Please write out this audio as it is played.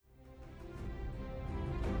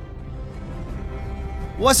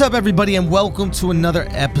What's up, everybody, and welcome to another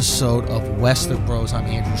episode of Wester Bros. I'm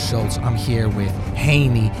Andrew Schultz. I'm here with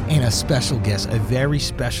Haney and a special guest, a very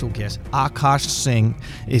special guest. Akash Singh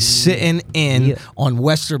is sitting in on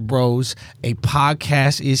Wester Bros. A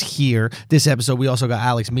podcast is here. This episode, we also got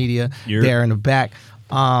Alex Media there in the back.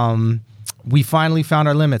 We finally found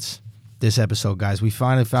our limits. This episode, guys. We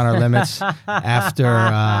finally found our limits after,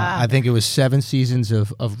 I think it was 7 seasons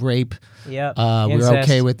of rape. Yep. We were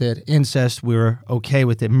okay with it. Incest, we were okay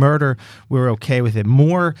with it. Murder, we were okay with it.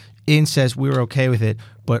 More incest, we were okay with it.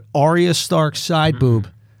 But Arya Stark's side boob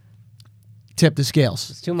tipped the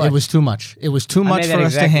scales. It's too much. It was too much. It was too much for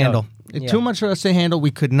us to handle. Too much for us to handle.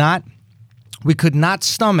 We could not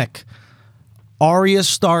stomach Arya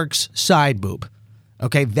Stark's side boob.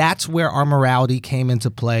 Okay, that's where our morality came into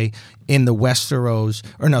play in the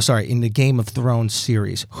in the Game of Thrones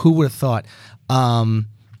series. Who would have thought?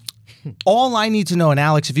 All I need to know, and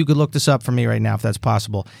Alex, if you could look this up for me right now, if that's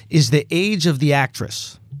possible, is the age of the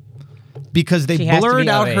actress. Because they blurred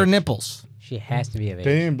out her nipples. She has to be of age.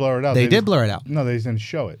 They didn't blur it out. They did blur it out. No, they didn't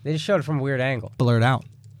show it. They just showed it from a weird angle. Blurred out.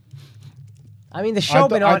 I mean, the show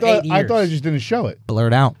been on 8 years. I thought it just didn't show it.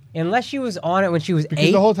 Blurred out. Unless she was on it when she was 8.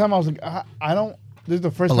 Because the whole time I was like, I don't... This is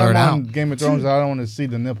the first time on Game of Thrones that I don't want to see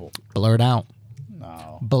the nipple. Blurred out.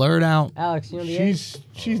 No. Blurred out. Alex, you know the age?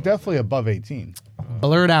 She's definitely above 18.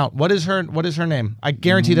 Blurred out. What is her name? I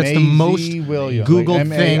guarantee that's the Maisie most Williams, Googled like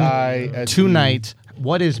thing Maisy. tonight.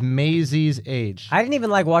 What is Maisie's age? I didn't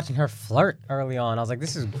even like watching her flirt early on. I was like,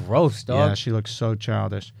 this is gross, dog. Yeah, she looks so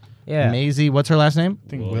childish. Yeah. Maisie, what's her last name? I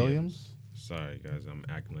think Williams. Sorry, guys, I'm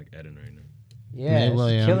acting like Eden right now. Yeah, she's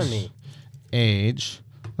Williams. killing me. Age.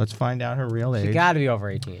 Let's find out her real age. She got to be over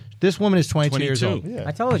 18. This woman is 22 years old. Yeah.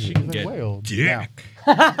 I told you. She's way old. Dick.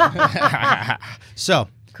 So,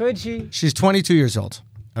 Could she? she's 22 years old,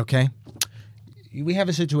 okay? We have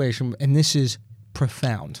a situation, and this is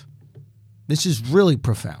profound. This is really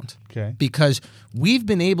profound. Okay. Because we've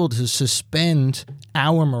been able to suspend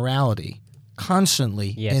our morality constantly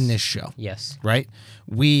in this show. Yes. Right?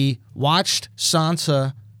 We watched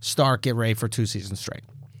Sansa Stark get raped for 2 seasons straight.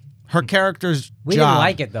 Her character's We job didn't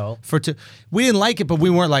like it, though. We didn't like it, but we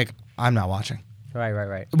weren't like, I'm not watching.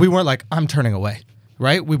 Right. We weren't like, I'm turning away.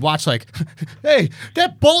 Right? We watched like, hey,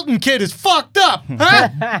 that Bolton kid is fucked up. Huh?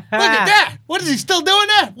 Look at that. What is he still doing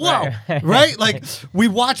that? Whoa. Right? Like, we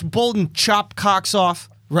watched Bolton chop cocks off,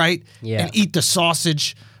 right? Yeah. And eat the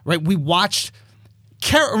sausage, right? We watched,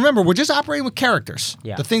 remember, we're just operating with characters.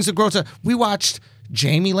 Yeah. The things that grow to, we watched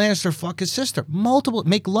Jaime Lannister fuck his sister.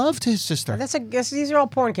 Make love to his sister. These are all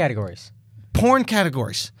porn categories. Porn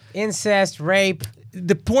categories. Incest, rape.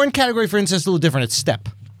 The porn category for incest is a little different. It's step.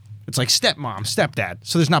 It's like stepmom, stepdad.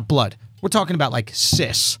 So there's not blood. We're talking about like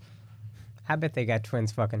cis. I bet they got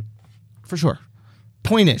twins fucking. For sure.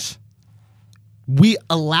 Point is, we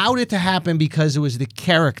allowed it to happen because it was the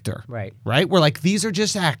character. Right. Right? We're like, these are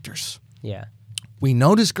just actors. Yeah. We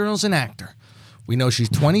know this girl's an actor. We know she's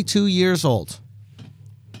 22 years old.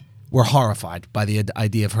 We're horrified by the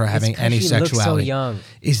idea of her having any sexuality. She looks so young.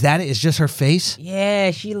 Is that it? Is just her face?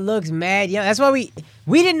 Yeah, she looks mad young. That's why we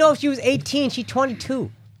didn't know if she was 18. She's 22.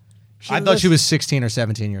 I thought she was 16 or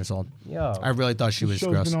 17 years old. Yo. I really thought she was The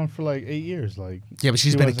show's gross. been on for like 8 years. Yeah, but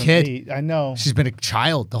she's been a kid. I know. She's been a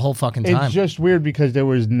child the whole fucking time. It's just weird because there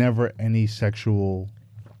was never any sexual,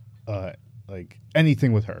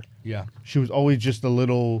 anything with her. Yeah. She was always just a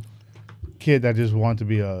little kid that just wanted to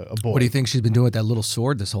be a boy. What do you think she's been doing with that little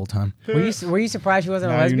sword this whole time? Were you surprised she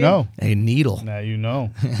wasn't a Now lesbian? you know. A needle. Now you know.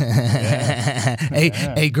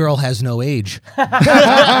 A girl has no age.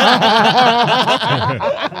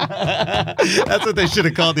 That's what they should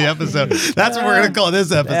have called the episode. That's what we're going to call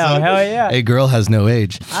this episode. Hell yeah. A girl has no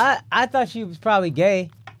age. I thought she was probably gay.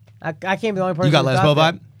 I can't be the only person. You got who lesbo thought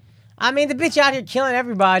that. vibe? I mean, the bitch out here killing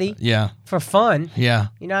everybody Yeah. for fun. Yeah.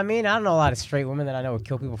 You know what I mean? I don't know a lot of straight women that I know would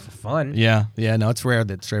kill people for fun. Yeah. Yeah. No, it's rare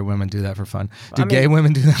that straight women do that for fun. Do I mean- gay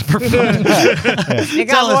women do that for fun? They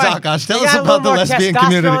got Tell us, more- Akash. Tell they us got a about the little more lesbian testosterone,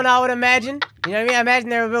 community. I would imagine. You know what I mean? I imagine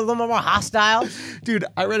they're a little more hostile. Dude,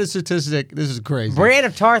 I read a statistic. This is crazy. Brienne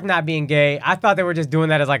of Tarth not being gay, I thought they were just doing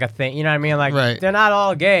that as like a thing. You know what I mean? Like, Right. they're not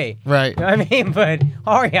all gay. Right. You know what I mean? But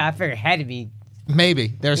Arya, I figured had to be.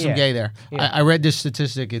 Maybe. There's some Yeah. gay there. Yeah. I read this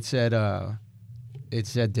statistic. It said that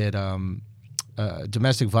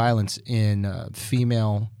domestic violence in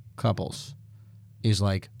female couples is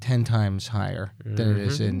like 10 times higher than it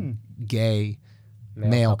is in gay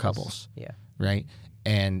male couples. Yeah. Right?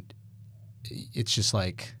 And it's just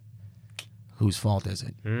like, whose fault is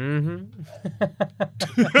it? Mm-hmm.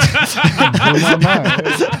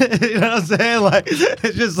 You know what I'm saying? Like,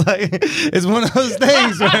 it's just like, it's one of those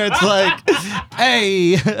things where it's like,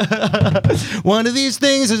 hey, one of these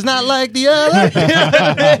things is not like the other.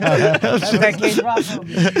 That's that Case Rock.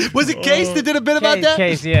 Was it Case that did a bit about that?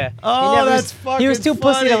 Case, yeah. Oh, that's fucking He was too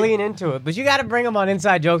pussy to funny. lean into it, but you got to bring him on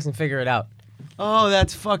inside jokes and figure it out. Oh,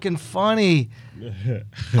 that's fucking funny.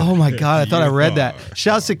 Oh my God, I thought I read that.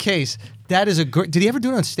 Shouts to Case. That is a great. Did he ever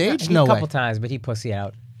do it on stage? No A way. couple times, but he pussy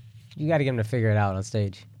out. You got to get him to figure it out on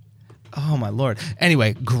stage. Oh my Lord.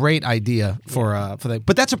 Anyway, great idea for that.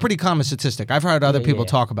 But that's a pretty common statistic. I've heard other people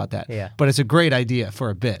talk about that. Yeah. But it's a great idea for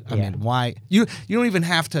a bit. I mean, why you don't even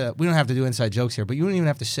have to. We don't have to do inside jokes here, but you don't even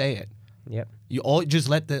have to say it. Yep. You all just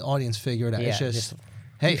let the audience figure it out. Yeah, It's just, just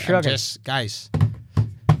hey, keep I'm shrugging. just guys.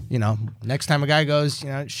 You know, next time a guy goes, you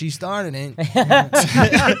know, she started it.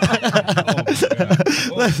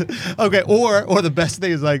 Okay, or the best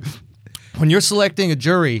thing is like when you're selecting a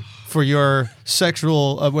jury for your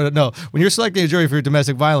sexual, when you're selecting a jury for your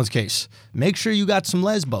domestic violence case, make sure you got some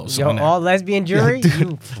lesbos. Yo, on there. all lesbian jury?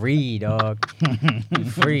 You free, dog. You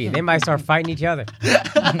free. They might start fighting each other.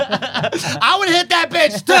 I would hit that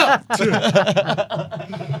bitch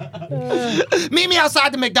too. Meet me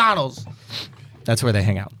outside the McDonald's. That's where they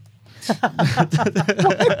hang out.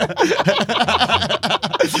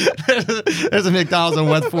 There's a McDonald's on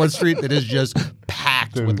West 4th Street that is just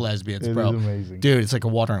packed with lesbians, it bro. is amazing. Dude, it's like a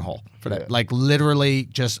watering hole for that. Yeah. Like literally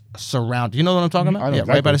just surround. You know what I'm talking about? I know Yeah,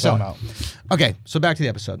 exactly right by the what you're cellar. talking Okay, so back to the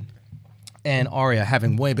episode. And Arya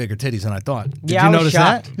having way bigger titties than I thought. Did Yeah, you I was notice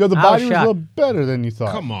shocked. that? Yo, the I body was was a little shocked. better than you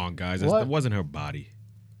thought. Come on, guys. What? That wasn't her body.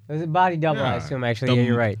 It was a body double, I assume, actually. The- Yeah,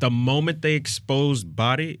 you're right. The moment they exposed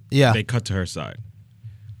body, Yeah. they cut to her side.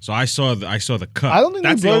 So I saw the cut. I don't think they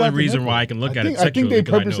that's the blurred only out the reason nipple. why I can look at it I think sexually. they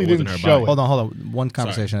because I know purposely it wasn't didn't her show body. it. Hold on. One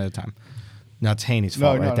conversation at a time. Now it's Haney's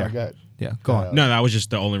fault right there. go ahead. Yeah, go on. No, that was just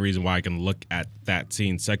the only reason why I can look at that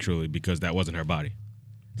scene sexually because that wasn't her body.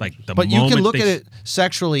 Like the But you moment can look they- at it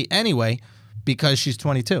sexually anyway because she's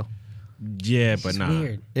 22. Yeah, but It's nah.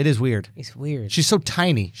 weird. It is weird. It's weird. She's so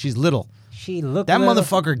tiny. She's little. She looked That little.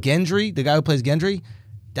 motherfucker Gendry, the guy who plays Gendry,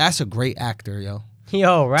 that's a great actor, yo.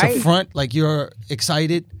 Yo, right? To front, like you're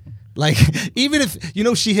excited. Like, even if,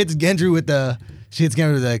 she hits Gendry with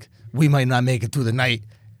like, we might not make it through the night.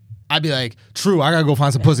 I'd be like, true, I gotta go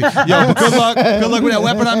find some pussy. Yo, but good luck with that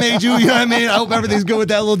weapon I made you. You know what I mean? I hope everything's good with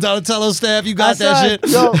that little Donatello staff. You got that shit.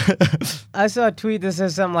 Yo, I saw a tweet that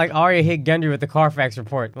says something like Arya hit Gendry with the Carfax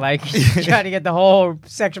report. Like, trying to get the whole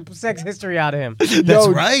sex history out of him. That's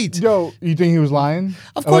right. Yo, you think he was lying?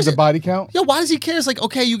 Of course About the body count? Yo, why does he care? It's like,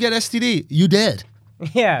 okay, you get STD. You dead.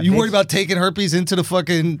 Yeah. You bitch. worried about taking herpes into the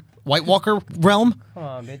fucking White Walker realm? Come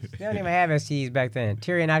on, bitch. They don't even have STDs back then.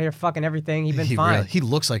 Tyrion out here fucking everything. He been He fine. he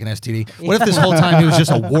looks like an STD. What if this whole time he was just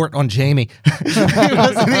a wart on Jamie? He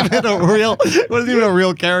wasn't even a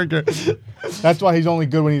real character. That's why he's only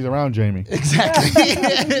good when he's around Jamie. Exactly.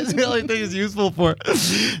 It's the only thing he's useful for.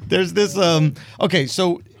 There's this. Okay,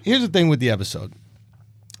 so here's the thing with the episode.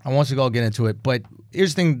 I want you to all get into it, but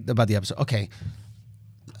here's the thing about the episode. Okay.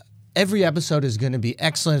 Every episode is going to be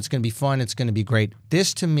excellent. It's going to be fun. It's going to be great.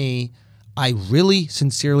 This, to me, I really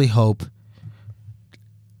sincerely hope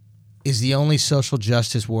is the only social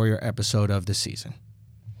justice warrior episode of the season.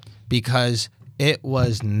 Because it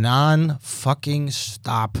was non-fucking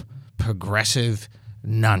stop progressive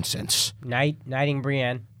nonsense. Knighting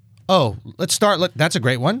Brienne. Oh, let's start. That's a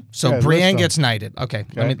great one. So Yeah, Brienne let's gets knighted. Okay,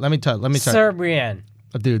 let me tell. Sir Brienne.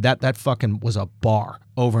 Dude, that fucking was a bar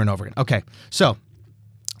over and over again. Okay, so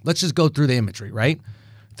let's just go through the imagery, right?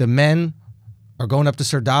 The men are going up to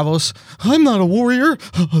Sir Davos. I'm not a warrior.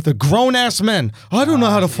 The grown-ass men. I don't know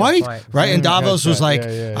how to fight. point. Right? And Davos was like,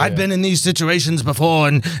 I've been in these situations before,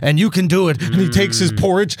 and you can do it. And he takes his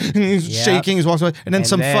porridge, and he's Yep. shaking, he's walking away. And then And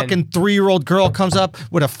some then- fucking 3-year-old girl comes up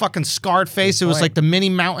with a fucking scarred face. It was point. like the mini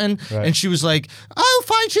mountain. Right. And she was like, I'll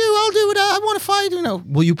fight you. I'll do what I want to fight.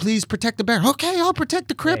 Will you please protect the bear? Okay, I'll protect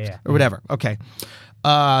the crypt. Yeah. Or whatever. Okay.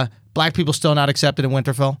 Black people still not accepted in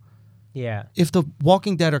Winterfell. Yeah. If the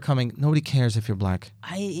Walking Dead are coming, nobody cares if you're black.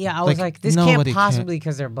 I was like, this nobody can't possibly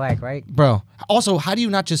because they're black, right? Bro. Also, how do you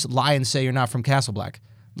not just lie and say you're not from Castle Black?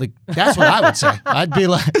 Like, that's what I would say. I'd be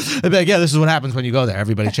like, yeah, this is what happens when you go there.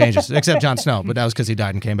 Everybody changes, except Jon Snow, but that was because he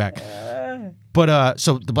died and came back. But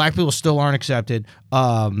so the black people still aren't accepted.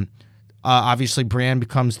 Obviously, Brienne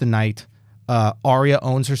becomes the knight. Arya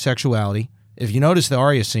owns her sexuality. If you notice the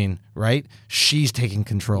Arya scene, right? She's taking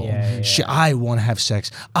control. Yeah. I want to have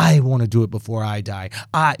sex. I want to do it before I die.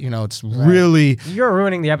 It's really. You're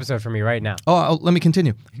ruining the episode for me right now. Oh, let me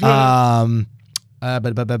continue.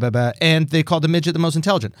 and they called the midget the most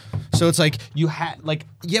intelligent. So it's like you had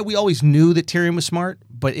we always knew that Tyrion was smart,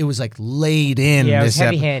 but it was like laid in. Yeah, it was this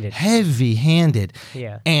heavy-handed. Heavy-handed.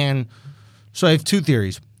 Yeah. And so I have two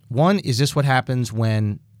theories. One, is this what happens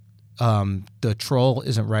when the troll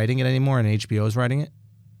isn't writing it anymore and HBO is writing it?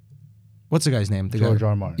 What's the guy's name? George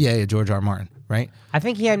R. Martin. Yeah, George R. Martin, right? I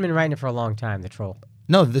think he hadn't been writing it for a long time, the troll.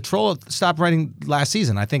 No, the troll stopped writing last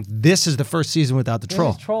season. I think this is the first season without the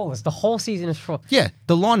troll. This is Trollus. The whole season is Troll. Yeah,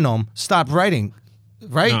 the lawn gnome stopped writing,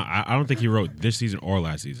 right? No, I don't think he wrote this season or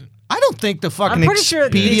last season. I don't think the fucking I'm pretty sure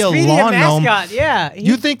the Expedia Expedia lawn gnome. mascot, yeah.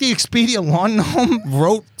 You think the Expedia lawn gnome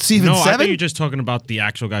wrote season No, I 7? think you're just talking about the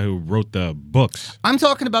actual guy who wrote the books. I'm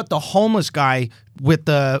talking about the homeless guy with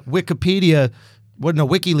the Wikipedia,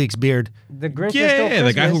 WikiLeaks beard. The Grinch Yeah,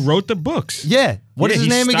 the guy who wrote the books. Yeah, what is his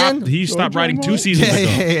name again? He stopped writing 2 Martin? seasons ago.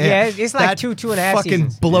 Yeah, it's like That 2.5 fucking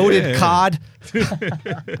seasons. bloated Yeah. cod.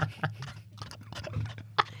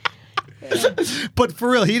 But for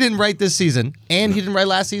real, he didn't write this season, and he didn't write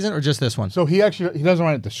last season, or just this one. So he doesn't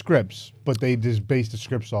write the scripts, but they just base the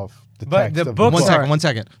scripts off the But text. the of books book. are- One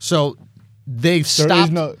second. So they've There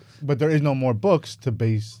stopped. there is no more books to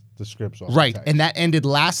base the scripts off. Right, the text. and that ended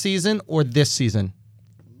last season or this season?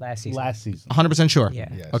 Last season. last season. 100% sure? Yeah.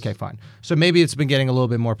 Yes. Okay, fine. So maybe it's been getting a little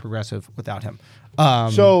bit more progressive without him.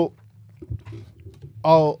 So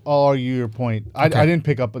I'll argue your point. I Okay. didn't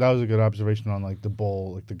pick up, but that was a good observation on like the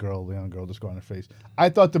bowl, like the young girl, the scar on her face. I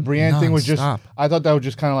thought the Brienne thing was just. Non-stop. I thought that was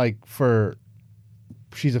just kind of like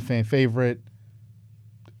she's a fan favorite.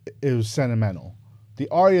 It was sentimental. The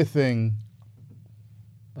Arya thing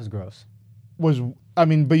was gross. was. I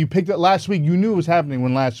mean, but you picked it last week. You knew it was happening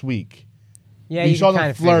when last week. Yeah, You you saw can them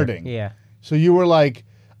kind of flirting. Yeah. So you were like,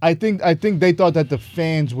 I think they thought that the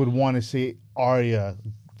fans would want to see Arya.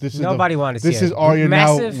 Nobody wanted to see This it. is Arya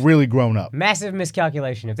Massive- now really grown up. Massive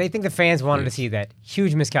miscalculation. If they think the fans wanted to see that,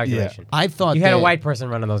 huge miscalculation. I thought You had a that white person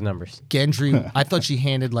running those numbers. Gendry, I thought she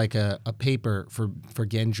handed like a paper for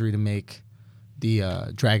Gendry to make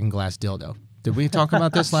the dragon glass dildo. Did we talk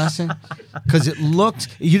about this last thing? Because it looked,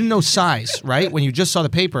 you didn't know size, right? When you just saw the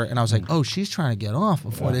paper, and I was like, oh, she's trying to get off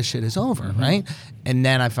before this shit is over, right? And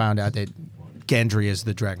then I found out that Gendry is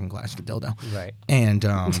the dragon glass dildo. Right. And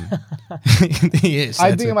he is.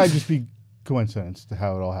 I That's think it might just be coincidence to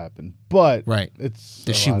how it all happened, but Right. It's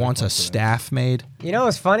Does she lot of wants a coincidence. staff made? You know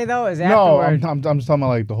what's funny though is No, afterward. I'm just talking about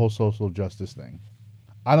like the whole social justice thing.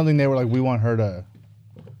 I don't think they were like, we want her to.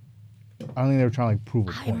 I don't think they were trying to like prove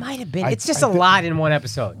a It point. might have been. I- It's just I a thi- lot in one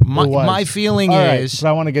episode. My, It was. my feeling All right, is but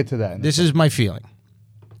I want to get to that. this is my feeling.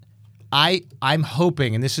 I'm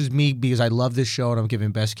hoping, and this is me because I love this show and I'm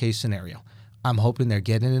giving best case scenario. I'm hoping they're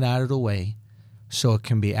getting it out of the way so it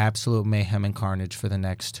can be absolute mayhem and carnage for the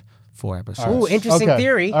next 4 episodes. Ooh, interesting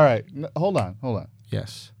theory. All right, hold on.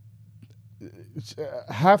 Yes.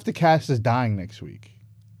 Half the cast is dying next week.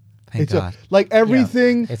 Thank It's God. like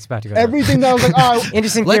everything. It's about to go down. Everything that was like, oh,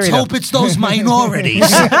 Interesting Let's theory. hope it's those minorities.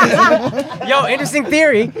 though. Yo, interesting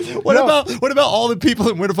theory. What about all the people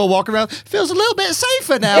in Winterfell walking around? Feels a little bit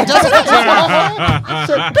safer now, doesn't it?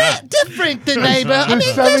 It's a bit different than neighbor. I mean,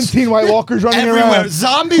 there's there's 17 White Walkers running everywhere. around.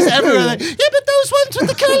 Zombies everywhere. Like, yeah, but those ones with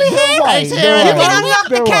the curly hair right here. They're You right. can unlock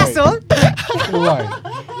the They're castle. Right.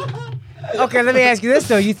 Okay, let me ask you this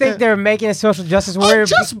though. You think they're making a social justice I warrior?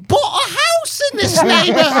 just bought a house in this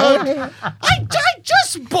neighborhood. I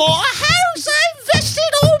just bought a house. I invested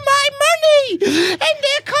all my money. And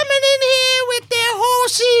they're coming in here with their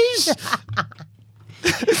horses.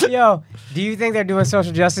 Yo, do you think they're doing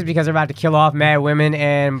social justice because they're about to kill off mad women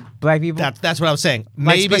and black people? That's what I was saying.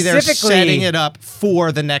 Maybe they're specifically- setting it up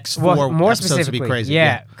for the next 4 more episodes to specifically, be crazy.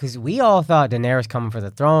 yeah, because we all thought Daenerys coming for the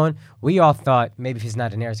throne. We all thought maybe if it's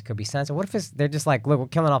not Daenerys, it could be Sansa. What if they're just like, look, we're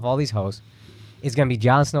killing off all these hoes. It's gonna be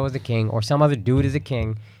Jon Snow as the king, or some other dude as the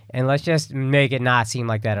king, and let's just make it not seem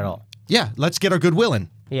like that at all. Yeah, let's get our goodwill in.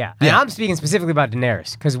 Yeah, and Yeah. I'm speaking specifically about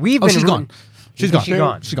Daenerys because we've Oh, been. she's gone. She's gone. She's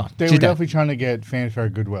gone. She's gone. They She's were dead. definitely trying to get fanfare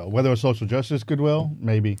goodwill. Whether it was social justice goodwill,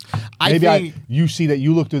 maybe. I Maybe think- you see that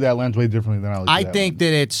you look through that lens way differently than I look through I that think lens.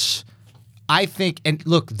 that it's. I think, and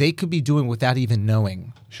look, they could be doing without even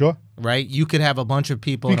knowing. Sure. Right? You could have a bunch of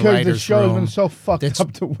people in a Because writer the show has room been so fucked that's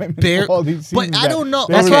up to women bare- all these seasons. but I don't know.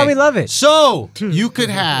 That's Okay. why we love it. So you could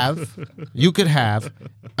have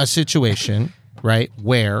a situation, right,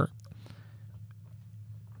 where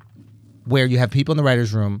you have people in the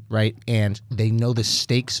writers' room, right, and they know the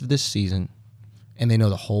stakes of this season, and they know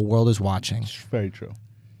the whole world is watching, It's very true.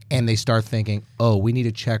 and they start thinking, oh, we need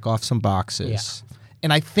to check off some boxes.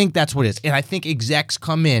 And I think that's what it is. And I think execs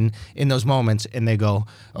come in those moments and they go,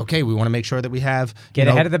 okay, we want to make sure that we have... Get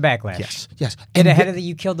ahead of the backlash. Yes. Get And ahead of the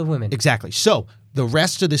you killed the women. Exactly. So the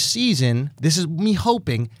rest of the season, this is me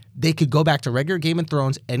hoping they could go back to regular Game of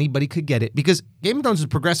Thrones. Anybody could get it. Because Game of Thrones is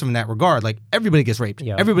progressive in that regard. Like, everybody gets raped.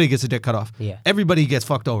 Yeah. Everybody gets a dick cut off. Yeah. Everybody gets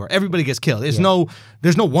fucked over. Everybody gets killed. There's no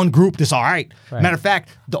one group that's all right. Matter of fact,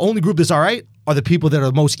 the only group that's all right are the people that are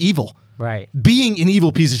the most evil. Right. Being an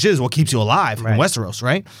evil piece of shit is what keeps you alive in Right. Westeros,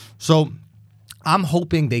 right? So I'm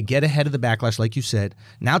hoping they get ahead of the backlash, like you said.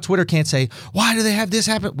 Now Twitter can't say, why do they have this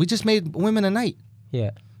happen? We just made women a knight.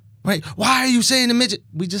 Yeah. Right? Why are you saying the midget?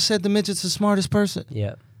 We just said the midget's the smartest person.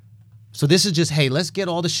 Yeah. So this is just, hey, let's get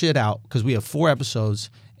all the shit out because we have 4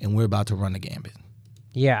 episodes and we're about to run the gambit.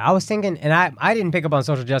 Yeah, I was thinking, and I didn't pick up on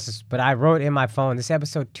social justice, but I wrote in my phone, this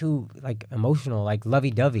episode too, like, emotional, like,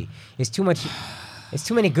 lovey-dovey. It's too much, it's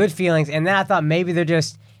too many good feelings, and then I thought maybe they're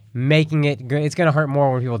just making it good. It's going to hurt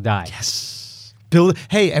more when people die. Yes. Build.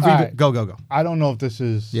 Hey, All right. go. I don't know if this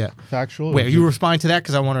is factual. Wait, are you responding to that?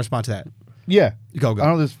 Because I want to respond to that. Yeah. Go. I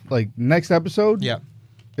don't know this, like, next episode, Yeah.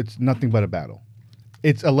 it's nothing but a battle.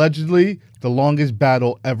 It's allegedly the longest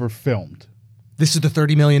battle ever filmed. This is the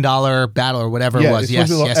 $30 million battle or whatever it Yeah, was. it's Yes.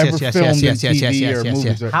 supposed to be ever filmed in TV or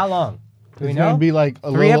movies. How long? Do we It's know? going to be like a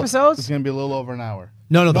 3 little, episodes? It's going to be a little over an hour.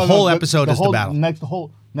 No, the whole episode is the whole battle.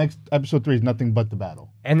 Next episode 3 is nothing but the battle.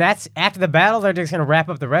 And that's after the battle, they're just going to wrap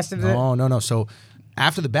up the rest of it? No. So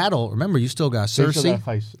after the battle, remember, you still got They still Cersei. gotta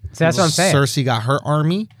fight. So that's what I'm saying. Cersei got her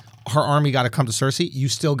army. Her army got to come to Cersei. You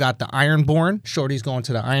still got the Ironborn. Shorty's going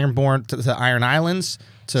to the Ironborn, to the Iron Islands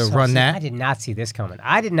to So, run see, that. I did not see this coming.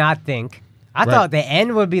 I did not think. I thought the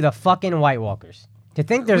end would be the fucking White Walkers. To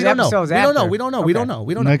think there's We don't know. episodes We after. don't know. We don't know. We don't know.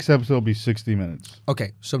 We don't know. Next episode will be 60 minutes.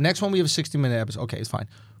 Okay, so next one we have a 60-minute episode. Okay, it's fine.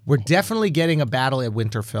 We're definitely getting a battle at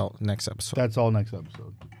Winterfell next episode. That's all next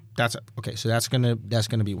episode. That's it. Okay, so that's gonna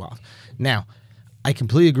be wild. Now, I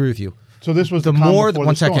completely agree with you. So this was The calm more before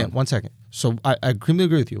one the storm. second, 1 second. So I completely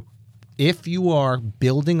agree with you. If you are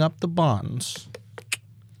building up the bonds,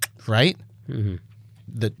 right? Mm-hmm.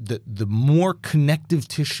 The more connective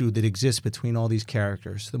tissue that exists between all these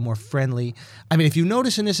characters, the more friendly. I mean, if you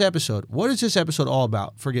notice in this episode, what is this episode all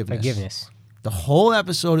about? Forgiveness. The whole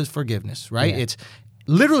episode is forgiveness, right? Yeah. It's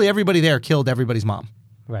literally everybody there killed everybody's mom,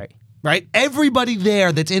 Right. right? Everybody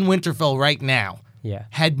there that's in Winterfell right now Yeah.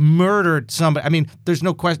 had murdered somebody. I mean, there's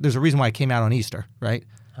no question. There's a reason why it came out on Easter, right?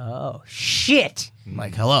 Oh, shit.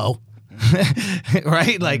 Like, hello.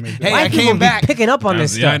 Right? Like, hey, White I people came be back. picking up on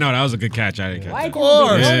this Yeah, I stuff. know that was a good catch. I didn't catch White that. people be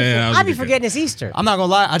course. picking- Yeah, that was I a be good forgetting it's Easter. I'm not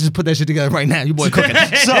gonna lie, I just put that shit together right now. You boy cooking.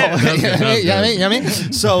 So, you know what I mean?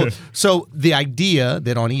 So the idea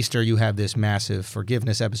that on Easter you have this massive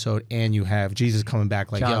forgiveness episode and you have Jesus coming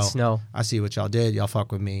back like, Jon yo, Snow. I see what y'all did. Y'all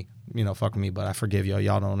fuck with me, but I forgive y'all.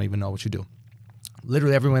 Y'all don't even know what you do.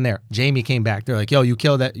 Literally everyone there. Jamie came back. They're like, yo, you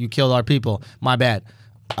killed our people. My bad.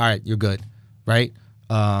 All right, you're good. Right?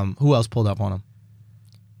 Who else pulled up on him?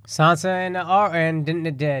 Sansa and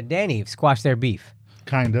Dany squashed their beef.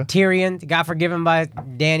 Kinda. Tyrion got forgiven by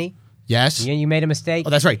Dany. Yes. You made a mistake. Oh,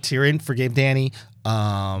 that's right. Tyrion forgave Danny.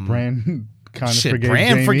 Bran kind of Shit, forgave Bran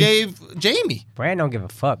Jamie. forgave Jamie. Bran don't give a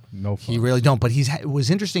fuck. No He fuck. really don't. But what was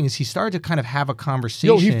interesting is he started to kind of have a conversation.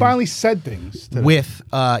 Yo, he finally said things. To with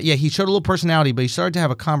he showed a little personality, but he started to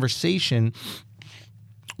have a conversation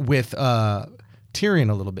with Tyrion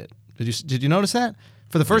a little bit. Did you notice that?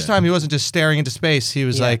 For the first time, he wasn't just staring into space. He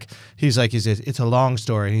was like, it's a long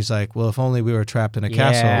story. And he's like, well, if only we were trapped in a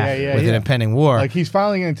castle with an impending war. Like he's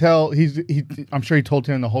finally gonna tell. I'm sure he told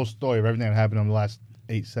him the whole story of everything that happened in the last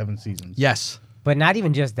 8-7 seasons. Yes. But not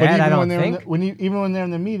even just But that, I even don't when they're think. even when they're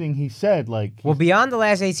in the meeting, he said like, Well, beyond the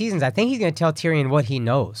last 8 seasons, I think he's going to tell Tyrion what he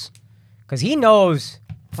knows. Because he knows,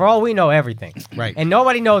 for all we know, everything. Right. And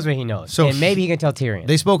nobody knows what he knows. So and maybe he can tell Tyrion.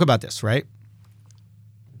 They spoke about this, right?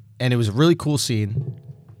 And it was a really cool scene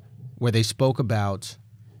where they spoke about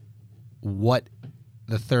what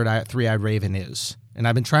the three-eyed raven is. And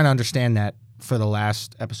I've been trying to understand that for the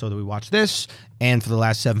last episode that we watched this and for the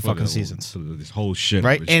last 7 fucking seasons. This whole shit.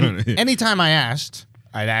 Right? we're trying And to- anytime I'd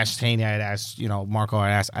asked Haney, I'd asked, Marco,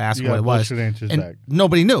 I asked You what got it was. bullshit answers And back.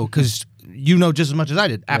 nobody knew because you know just as much as I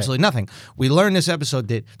did. Absolutely nothing. We learned this episode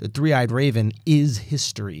that the three-eyed raven is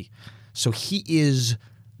history. So he is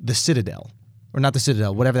the Citadel. Or not the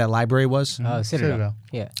Citadel, whatever that library was. Citadel. Citadel.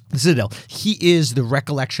 Yeah. The Citadel. He is the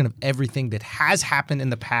recollection of everything that has happened in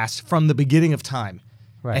the past from the beginning of time.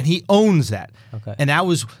 Right. And he owns that. Okay. And that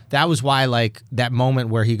was why, like, that moment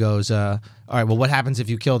where he goes, all right, well, what happens if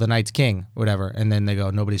you kill the Night's King? Whatever. And then they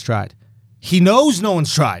go, nobody's tried. He knows no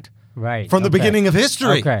one's tried. Right. From the Okay. beginning of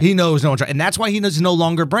history, Okay. he knows no one tried. And that's why he is no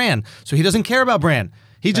longer Bran. So he doesn't care about Bran.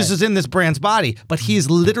 He just is in this Bran's body, but he is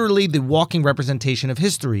literally the walking representation of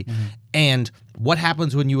history. And what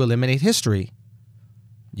happens when you eliminate history?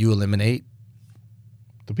 You eliminate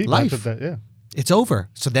The people life. that, yeah. it's over.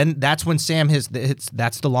 So then that's when Sam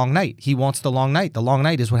that's the long night. He wants the long night. The long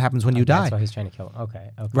night is what happens when you die. That's why he's trying to kill him.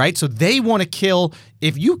 Okay. Right? So they want to kill.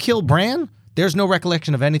 If you kill Bran, there's no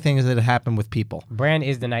recollection of anything that had happened with people. Bran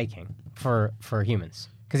is the Night King for humans.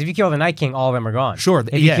 Because if you kill the Night King, all of them are gone. Sure,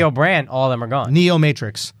 If you kill Bran, all of them are gone. Neo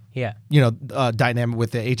Matrix, Yeah. dynamic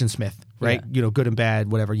with the Agent Smith, right? Yeah. Good and bad,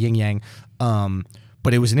 whatever, yin yang.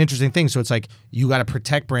 But it was an interesting thing. So it's like you got to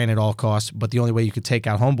protect Bran at all costs, but the only way you could take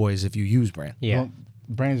out Homeboy is if you use Bran. Yeah. Well,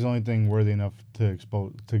 Bran's the only thing worthy enough to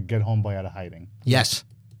get Homeboy out of hiding. Yes,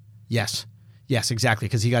 exactly.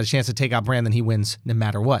 Because he got a chance to take out Bran, then he wins no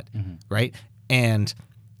matter what, right? And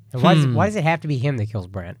And why does it have to be him that kills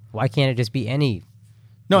Bran? Why can't it just be any?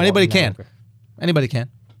 no, anybody No, can. okay. Anybody can.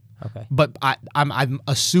 Okay. But I'm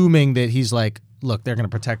assuming that he's like, look, they're going to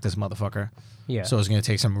protect this motherfucker. Yeah. So it's going to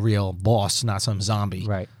take some real boss, not some zombie,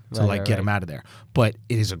 Right. to get him out of there. But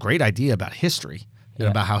it is a great idea about history and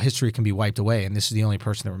Yeah. about how history can be wiped away, and this is the only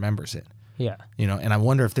person that remembers it. Yeah. And I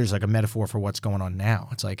wonder if there's like a metaphor for what's going on now.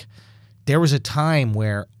 It's like there was a time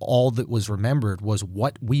where all that was remembered was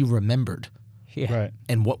what we remembered Yeah. Right.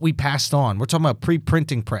 and what we passed on. We're talking about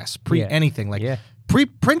pre-printing press, anything. Like Yeah.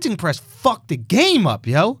 pre-printing press fucked the game up,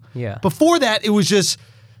 yo. Yeah. Before that, it was just,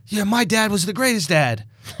 yeah, my dad was the greatest dad.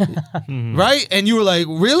 Right? And you were like,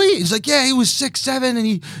 really? He's like, yeah, he was 6'7", and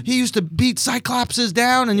he used to beat Cyclopses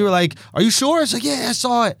down. And you were like, are you sure? It's like, yeah, I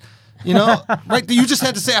saw it. Right? You just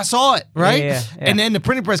had to say, I saw it, right? Yeah. And then the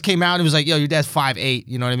printing press came out and it was like, yo, your dad's 5'8",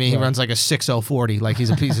 you know what I mean? He runs like a 6'040", like he's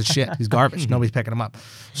a piece of shit. He's garbage. Nobody's picking him up.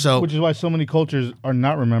 So, Which is why so many cultures are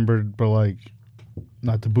not remembered, but like,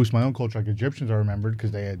 not to boost my own culture, like Egyptians are remembered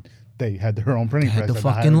because they had their own printing had press. the they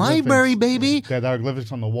had fucking hieroglyphics. library, baby. They had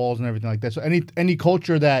hieroglyphics on the walls and everything like that. So any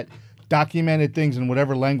culture that documented things in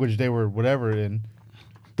whatever language they were whatever in,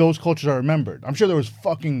 those cultures are remembered. I'm sure there was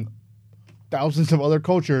fucking thousands of other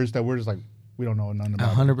cultures that we're just like, we don't know none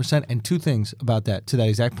about. 100%. And two things about that, to that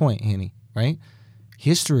exact point, Hanny, right?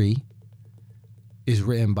 History is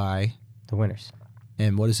written by, The winners.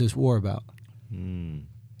 and what is this war about?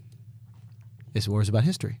 This war is about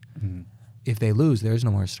history. If they lose, there is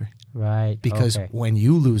no more history. Right. Because okay. when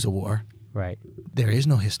you lose a war, Right. there is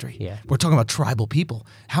no history. Yeah. We're talking about tribal people.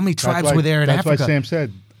 How many That's tribes why- were there in that's Africa? why Sam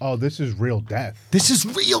said, oh, this is real death. This is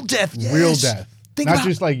real death. Yes. Real death. Think Not about,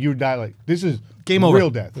 just like you die. Like, this is Game over. real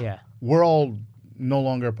death. Yeah. We're all no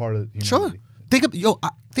longer a part of humanity. Sure.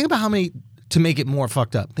 Think about how many, to make it more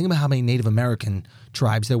fucked up, think about how many Native American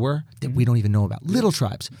tribes there were that we don't even know about. Little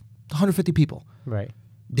tribes, 150 people. Right.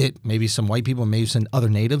 That maybe some white people, maybe some other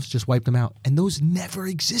natives just wiped them out. And those never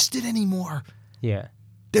existed anymore. Yeah.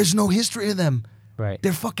 There's no history of them. Right.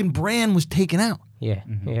 Their fucking brand was taken out. Yeah.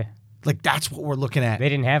 Yeah. Like, that's what we're looking at. They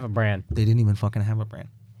didn't have a brand. They didn't even fucking have a brand.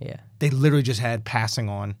 Yeah. They literally just had passing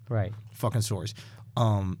on Right. fucking stories.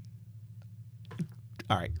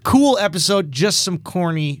 All right. Cool episode, just some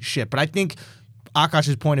corny shit. But I think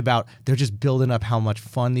Akash's point about they're just building up how much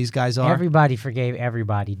fun these guys are. Everybody forgave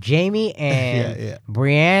everybody. Jamie and Yeah.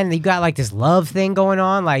 Brienne, they got like this love thing going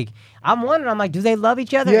on. Like, I'm wondering, I'm like, do they love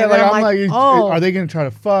each other? Yeah, And like, then I'm like, oh. are they going to try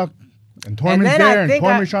to fuck? And Tormund's then I there, and think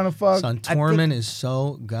Tormund's trying to fuck. Son, Tormund is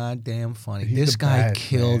so goddamn funny. He's This the guy best,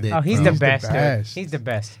 killed man. it. Oh, he's bro. the He's the best, dude. best. He's the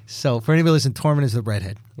best. So for anybody listening, Tormund is the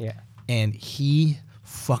redhead. Yeah. And he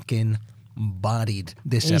fucking bodied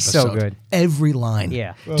this He's so episode. good. Every line.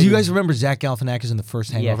 Yeah. Do you guys remember Zach Galifianakis in the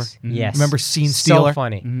first Hangover? Yes. Yes. Remember Scene Stealer? So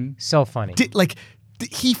funny. So funny.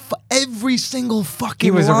 Every single fucking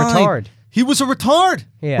He was a line. retard. He was a retard.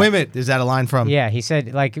 Yeah. Wait a minute. Is that a line from? Yeah, he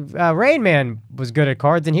said like Rain Man was good at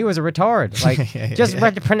cards and he was a retard. Like just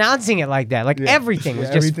pronouncing it like that. Like everything was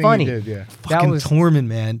just everything funny. He did, yeah. That Fucking was Tormund,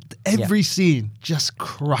 man. Every scene just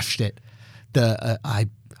crushed it.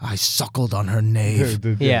 I suckled on her nave.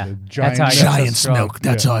 Yeah, the that's how I got giant, so Giant's strong. milk.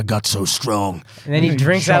 That's how I got so strong. and then he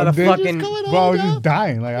drinks out of the Chugged it. fucking Bro, I was just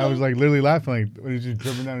dying. Like I was like literally laughing. Like when he's just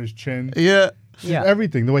dripping down his chin. Yeah. yeah.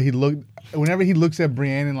 Everything. The way he looked. Whenever he looks at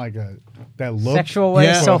Brienne in like that look. sexual way.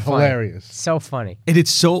 Yeah. So was funny. hilarious. So funny. And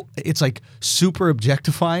it's like super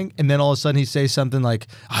objectifying, and then all of a sudden he says something like,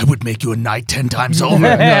 "I would make you a knight 10 times over."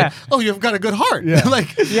 And you're like, oh, you've got a good heart. Yeah.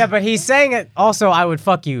 like, Yeah, but he's saying it also. I would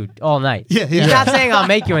fuck you all night. Yeah, yeah. He's not saying I'll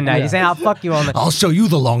make you a night. He's saying I'll fuck you all night. I'll show you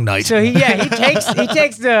the long night. So he takes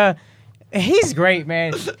the. He's great,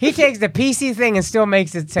 man. He takes the PC thing and still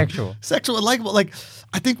makes it sexual. Sexual and likable. Like,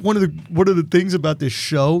 I think one of the things about this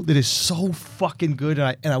show that is so fucking good,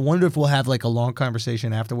 and I wonder if we'll have like a long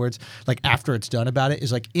conversation afterwards, like after it's done about it,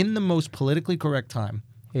 is like in the most politically correct time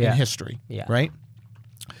in Yeah. history, Yeah. right?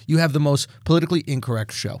 You have the most politically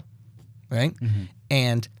incorrect show, right? Mm-hmm.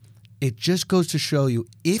 And it just goes to show you,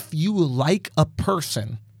 if you like a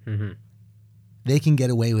person, they can get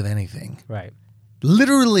away with anything. Right.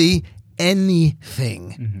 Literally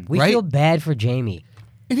anything. We right? feel bad for Jamie.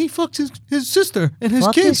 And he fucked his sister and his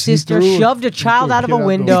Fucked kids. his sister, threw- shoved a child threw a out of kid a out the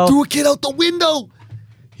window. Threw a kid out the window.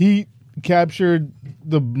 He captured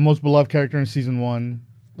the most beloved character in season 1.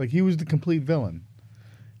 Like, he was the complete villain.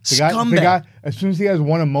 The Scumbag. guy, as soon as he has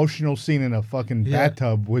one emotional scene in a fucking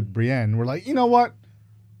bathtub with Brienne, we're like, you know what?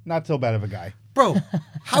 Not so bad of a guy. Bro,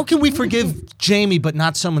 how can we forgive Jamie but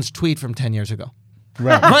not someone's tweet from 10 years ago?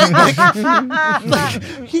 Right. Right?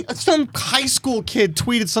 Some high school kid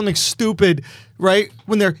tweeted something stupid, right?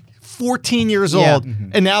 When they're 14 years Yeah. old,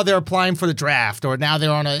 and now they're applying for the draft, or now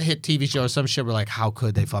they're on a hit TV show or some shit. We're like, how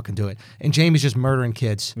could they fucking do it? And Jamie's just murdering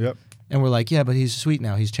kids. Yep. And we're like, yeah, but he's sweet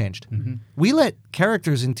now. He's changed. We let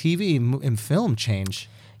characters in TV and film change.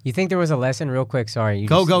 You think there was a lesson, real quick? Sorry. You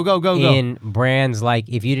Go. In Bran's, like,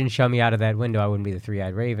 if you didn't show me out of that window, I wouldn't be the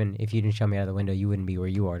three-eyed raven. If you didn't show me out of the window, you wouldn't be where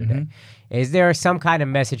you are today. Is there some kind of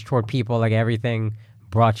message toward people, like everything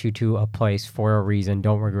brought you to a place for a reason?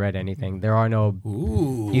 Don't regret anything. There are no.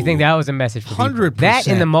 Ooh. You think that was a message for people? 100%. That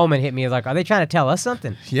in the moment hit me as like, are they trying to tell us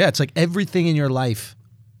something? Yeah, it's like everything in your life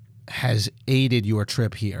has aided your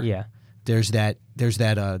trip here. Yeah. There's that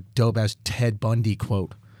dope ass Ted Bundy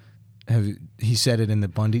quote. He said it in the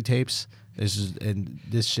Bundy tapes.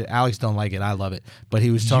 This shit. Alex don't like it. I love it. But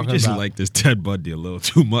he was You talking just about like this Ted Bundy a little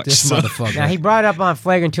too much. this son. motherfucker. Now he brought it up on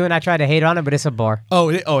Flagrant 2, and I tried to hate on it, but it's a bar.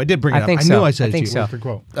 it did bring it I up. think I so. knew I said I it think to you. so. What's the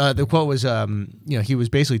quote? The quote was, he was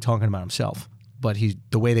basically talking about himself. But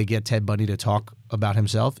the way they get Ted Bundy to talk about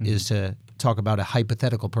himself is to talk about a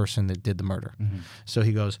hypothetical person that did the murder. So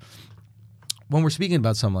he goes, when we're speaking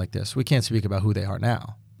about something like this, we can't speak about who they are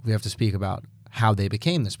now. We have to speak about how they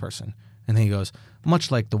became this person. And then he goes, much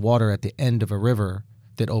like the water at the end of a river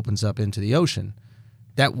that opens up into the ocean,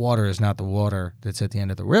 that water is not the water that's at the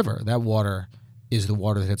end of the river. That water is the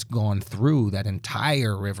water that's gone through that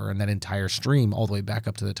entire river and that entire stream all the way back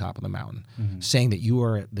up to the top of the mountain, saying that you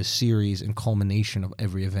are the series and culmination of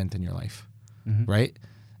every event in your life, right?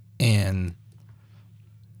 And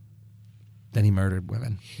then he murdered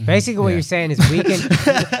women. Basically, what you're saying is we can.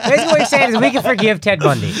 Basically, what you're saying is we can forgive Ted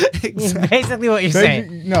Bundy. Basically, what you're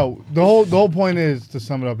saying. No, the whole point is, to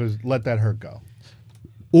sum it up, is let that hurt go.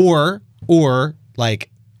 Or like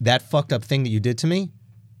that fucked up thing that you did to me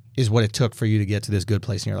is what it took for you to get to this good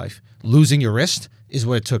place in your life. Losing your wrist is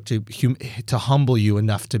what it took to humble you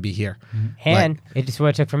enough to be here. And it's what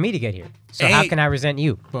it took for me to get here. So how Hey. can I resent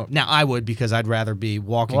you? Well, now I would, because I'd rather be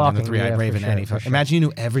walking than Walking, the three-eyed yeah, for raven. sure, for sure. Imagine you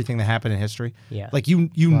knew everything that happened in history. Yeah. Like you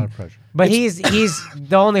A lot of pressure. But he's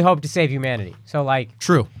the only hope to save humanity. So like,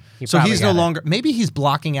 True. You So probably he's no got it. longer. Maybe he's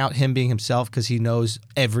blocking out him being himself because he knows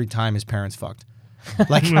every time his parents fucked.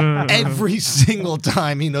 Like every single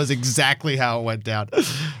time, he knows exactly how it went down.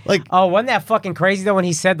 Like oh, wasn't that fucking crazy though when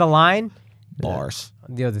he said the line? bars.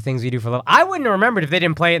 The things we do for love. I wouldn't have remembered if they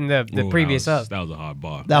didn't play it in the Ooh, previous that was, up. that was a hard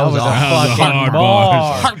bar. That was a fucking hard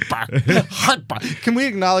bar. Heart bar. Heart bar. Can we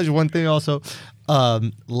acknowledge one thing also?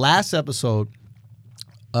 Last episode,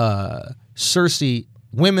 Cersei.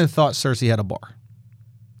 Women thought Cersei had a bar,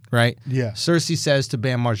 right? Yeah. Cersei says to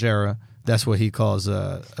Bam Margera, that's what he calls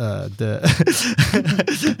the.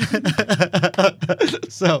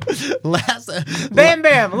 So last. Bam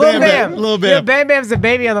Bam, Lil Bam. Lil Bam. Yeah, Bam Bam's the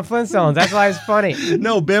baby on the Flintstones. That's why it's funny.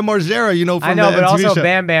 No, Bam Margera, you know from I know, the but MTV also show.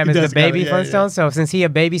 Bam Bam is That's the baby kinda- yeah, Flintstone. So since he a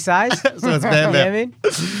baby size, So it's Bam you know what I Bam. mean?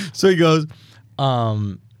 So he goes,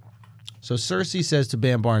 so Cersei says to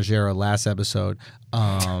Bam Margera last episode,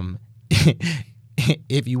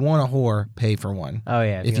 if you want a whore, pay for one. Oh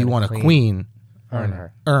yeah. If you want a queen, earn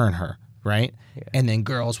her. earn her, right? And then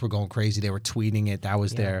girls were going crazy. They were tweeting it. That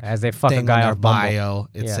was their As they fuck a thing guy on their off Bumble. bio,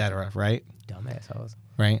 Yeah. etc. Right? Dumbass hoes.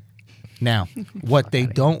 Right? Now, what they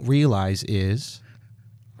don't realize is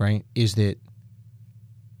that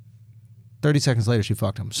 30 seconds later, she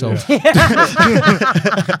fucked him. So, so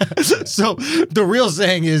the real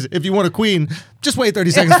saying is, if you want a queen, just wait 30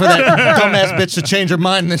 seconds for that dumbass bitch to change her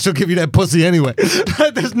mind, and then she'll give you that pussy anyway.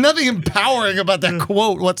 There's nothing empowering about that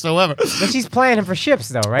quote whatsoever. But she's playing him for ships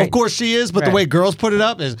though, right? Of course she is, but the Right. way girls put it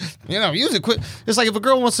up is, use it quick. It's like if a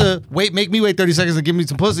girl wants to make me wait 30 seconds and give me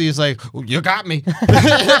some pussy, it's like, well, you got me.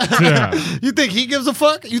 You think he gives a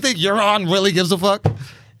fuck? You think Euron really gives a fuck?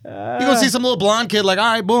 You gonna see some little blonde kid like,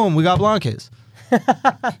 all right, boom, we got blonde kids.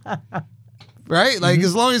 Right? Like,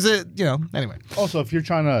 as long as it, anyway. Also, if you're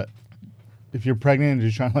pregnant and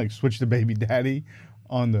you're trying to like switch the baby daddy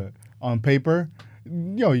on paper,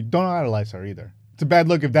 you don't idolize her either. It's a bad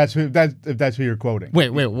look if that's who you're quoting.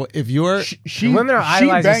 Wait. If you're She Women are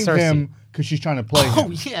idolizing banged Cersei. him because she's trying to play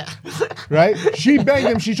him, yeah, right? She banged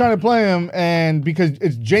him. She's trying to play him, and because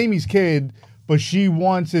it's Jamie's kid, but she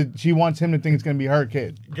wants him to think it's gonna be her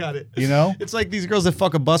kid. got it. You know? It's like these girls that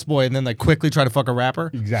fuck a busboy and then like quickly try to fuck a rapper.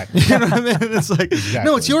 Exactly. You know what I mean? It's like,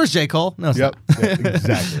 no, it's yours, J. Cole. No, it's Yep. not. Yeah,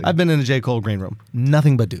 exactly. I've been in a J. Cole green room.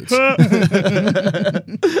 Nothing but dudes.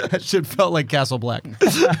 That shit felt like Castle Black.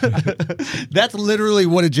 That's literally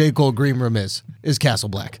what a J. Cole green room is Castle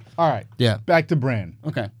Black. All right. Yeah. Back to Bran.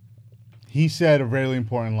 Okay. He said a really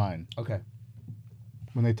important line Okay.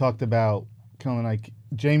 when they talked about killing the Night.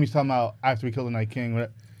 Jamie's talking about after we kill the Night King.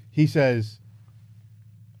 Whatever. He says,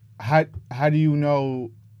 "How do you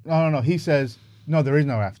know?" No. He says, "No, there is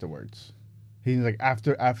no afterwards." He's like,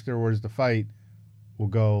 afterwards the fight, we'll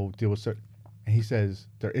go deal with certain. And he says,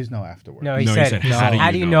 "There is no afterwards." No, he No, he said, said,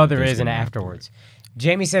 how do you know there there's is an an afterwards?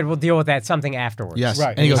 Jamie said, we'll deal with that something afterwards. Yes.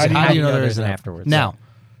 Right. And he goes, How do you how do you know there is an afterwards? Now,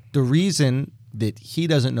 the reason that he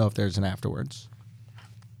doesn't know if there's an afterwards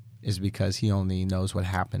is because he only knows what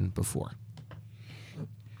happened before.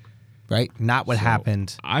 Right? Not what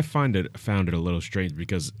happened. I found it a little strange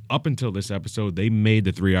because up until this episode, they made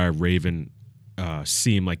the Three-Eyed Raven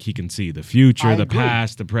seem like he can see the future, I the agree.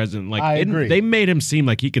 past, the present. Like I agree. They made him seem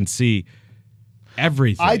like he can see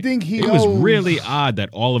everything. I think he It was knows- really odd that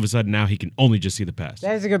all of a sudden now he can only just see the past.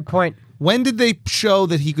 That is a good point. When did they show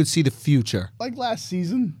that he could see the future? Like last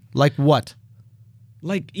season. Like what?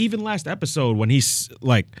 Like even last episode when he's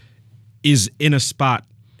like is in a spot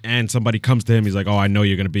and somebody comes to him, he's like, "Oh, I know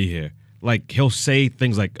you're gonna be here." Like he'll say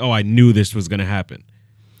things like, "Oh, I knew this was gonna happen."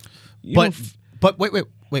 You know, But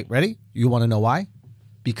wait, ready? You want to know why?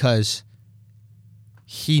 Because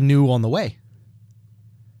he knew on the way.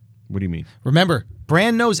 what do you mean? Remember,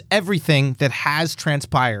 Bran knows everything that has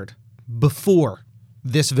transpired before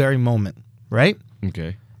this very moment, right?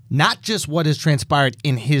 Okay. Not just what has transpired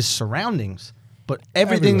in his surroundings, but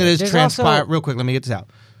everything that has There's transpired. also- Real quick, let me get this out.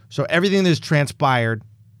 So everything that has transpired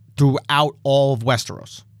throughout all of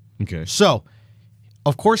Westeros. Okay. So,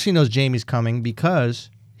 of course, he knows Jamie's coming because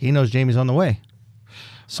he knows Jamie's on the way.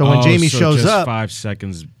 So when Jamie so shows just up, 5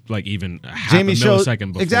 seconds, like even half Jamie a shows millisecond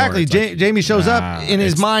before. exactly. it's like, Jamie shows up in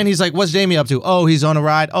his it's- mind. He's like, "What's Jamie up to? Oh, he's on a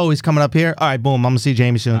ride. Oh, he's coming up here. All right, boom. I'm gonna see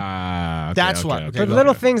Jamie soon." Okay, That's okay, what- okay, But But okay.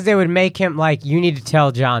 little things they would make him like, you need to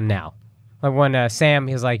tell John now. Like when Sam,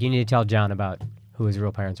 he was like, you need to tell John about who his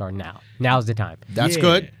real parents are now. Now's the time. That's Yeah.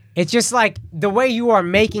 good. It's just like the way you are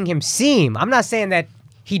making him seem. I'm not saying that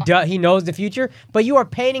he knows the future, but you are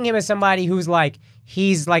painting him as somebody who's like,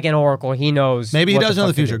 he's like an oracle. He knows. Maybe he what does know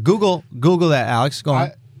the fuck to future. do. Google that, Alex. Go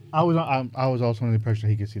on. I was also under the impression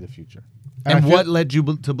he could see the future. And I feel- what led you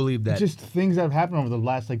to believe that? Just things that have happened over the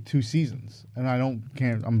last like 2 seasons, and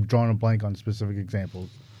I'm drawing a blank on specific examples.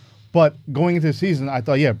 But going into the season, I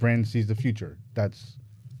thought, yeah, Bran sees the future.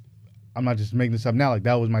 I'm not just making this up now. Like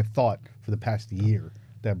that was my thought for the past year,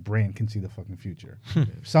 that Bran can see the fucking future.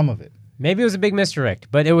 Some of it. Maybe it was a big misdirect,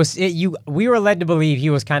 but we were led to believe he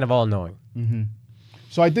was kind of all knowing.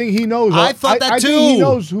 So I think he knows. I thought that I think he too.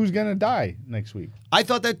 knows who's gonna die next week. I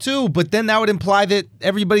thought that too, but then that would imply that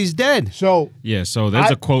everybody's dead. So Yeah, so there's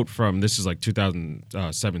I- a quote from, this is like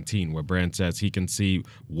 2017, where Bran says he can see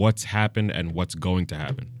what's happened and what's going to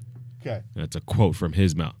happen. okay, That's a quote from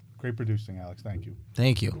his mouth. great producing, Alex. Thank you.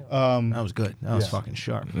 Thank you. That was good. That was fucking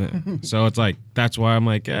sharp. So it's like, that's why I'm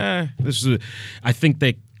like, this is, I think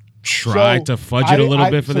they tried So to fudge it a little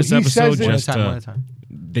bit for so this he says episode. it- One at a Just time, one at a time.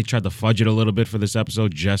 they tried to fudge it a little bit for this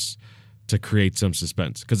episode just to create some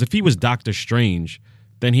suspense. Because if he was Doctor Strange,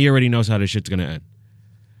 then he already knows how this shit's gonna end.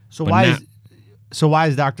 So But why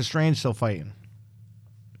is Doctor Strange still fighting?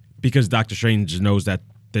 Because Doctor Strange knows that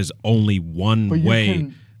there's only one But you way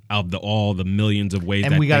can- of all the millions of ways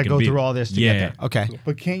And that we got to they go can be. through all this to yeah. get there. Okay.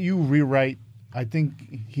 But can't you rewrite? I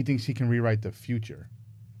think he thinks he can rewrite the future.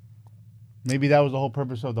 Maybe that was the whole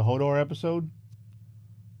purpose of the Hodor episode.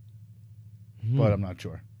 But I'm not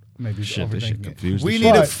sure. Maybe Shit, this shit overthinking it. confused. We the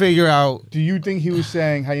need to But- figure out. Do you think he was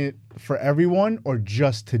saying for everyone or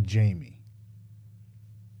just to Jamie?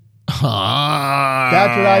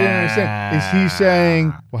 That's what I didn't understand. Is he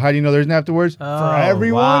saying, well, how do you know there's an afterwards? Oh, For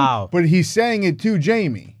everyone? wow. But he's saying it to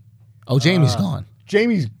Jamie. Oh, Jamie's gone.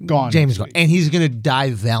 Jamie's gone. Jamie's this gone, week. and he's gonna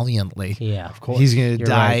die valiantly. Yeah, of course. He's gonna You're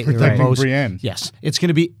die right. the Protecting most. Brienne. Yes, it's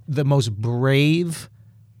gonna be the most brave,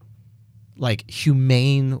 like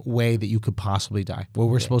humane way that you could possibly die. Where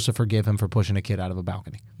we're supposed to forgive him for pushing a kid out of a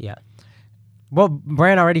balcony. Yeah. Well,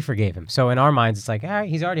 Bran already forgave him, so in our minds, it's like, all right,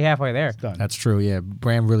 he's already halfway there. Done. That's true. Yeah,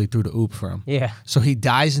 Bran really threw the oop for him. Yeah. So he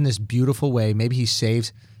dies in this beautiful way. Maybe he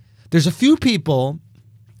saves. There's a few people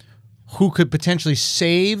who could potentially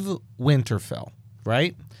save Winterfell,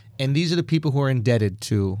 right? And these are the people who are indebted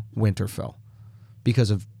to Winterfell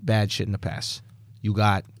because of bad shit in the past. You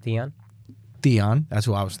got Theon, that's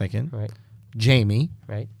who I was thinking. right? Jamie,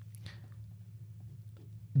 Right.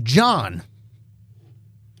 John.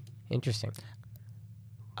 Interesting.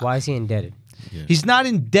 Why is he indebted? He's not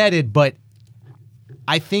indebted, but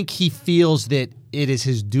I think he feels that it is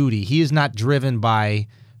his duty. He is not driven by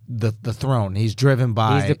the throne. He's driven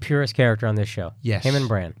by... He's the purest character on this show. Yes. Him and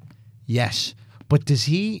Bran. Yes. But does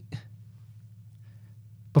he...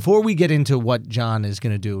 Before we get into what John is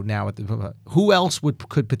going to do now, who else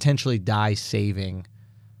could potentially die saving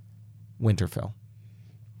Winterfell?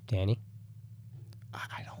 Danny.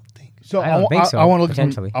 I don't think. So I don't think so, I want to look.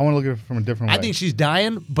 potentially. I want to look at it from a different way. I think she's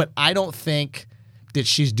dying, but I don't think that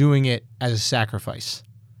she's doing it as a sacrifice.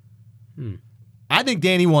 I think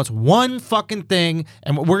Danny wants one fucking thing,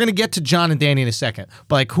 and we're going to get to John and Danny in a second.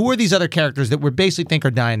 But like, who are these other characters that we basically think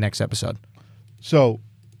are dying next episode? So,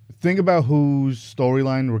 think about whose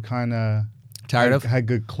storyline we're kind of Tired of? had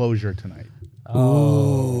good closure tonight.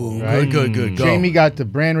 Ooh, Right? good. Go. Jamie got the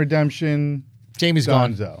Bran redemption. Jamie's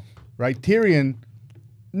gone. Gonzo, right? Tyrion,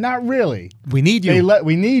 not really. We need you.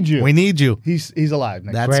 We need you. We need you. He's alive.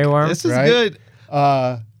 Next That's Grey Worm, This is right? good.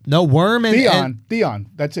 No Worm and Theon.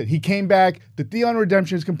 That's it. He came back. The Theon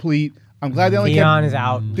redemption is complete. I'm glad they only Theon kept. is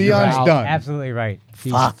out. Theon's You're out. done. Absolutely right.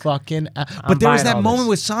 He's fucking. But there was buying that all moment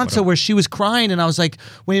this. with Sansa where she was crying, and I was like,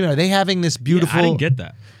 "Wait a minute, are they having this beautiful?" I didn't get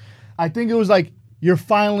that. I think it was like, you're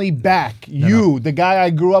finally back. The guy I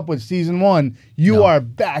grew up with, season 1. You are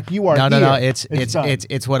back. You are No. here.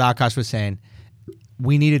 It's what Akash was saying.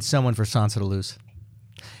 We needed someone for Sansa to lose.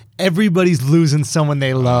 Everybody's losing someone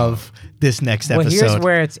they love this next Well, episode. here's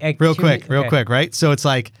where it's real quick, right? So it's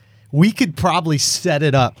like we could probably set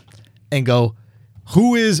it up and go,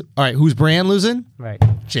 who's Bran losing? Right.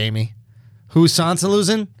 Jamie. Who's Sansa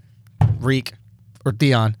losing? Reek or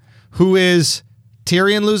Theon. Who is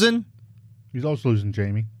Tyrion losing? He's also losing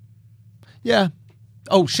Jamie. Yeah.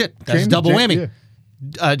 Oh shit, that's Jamie- double Jamie,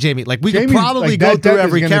 whammy. Jamie, like we could Jamie's- probably like, go that through death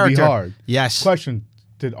every is gonna be character. hard. Yes. Question: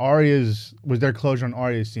 was there closure on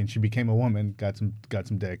Arya's scene? She became a woman, got some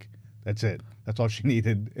dick. That's it. That's all she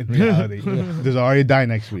needed in reality. Does Arya die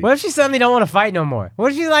next week? What if she suddenly don't want to fight no more?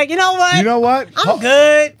 What if she's like, you know what? You know what? I'm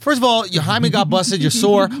good. First of all, your hymen got busted, you're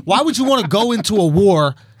sore. Why would you want to go into a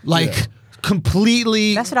war like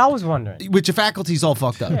completely That's what I was wondering. with your faculties all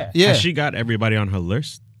fucked up? Yeah. Yeah. Has she got everybody on her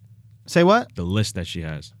list? Say what? The list that she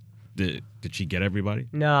has. Did she get everybody?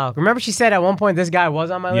 No. Remember she said at one point this guy was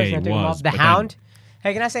on my list Yeah, and I he took him was, off? The but Hound?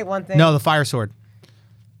 Hey, can I say one thing? No, the fire sword.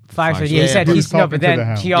 Fire Sword. Fire Yeah, he Sword. said Yeah, he's he's no, talking but to the then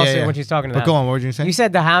Hound. she also Yeah. when she was talking to But the go Hound. on, what were you saying? You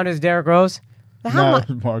said the Hound is Derrick Rose. The Hound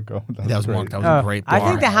No, Marco. That was great. Mark. That was a great I bar.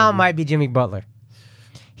 think the Hound might be Jimmy Butler.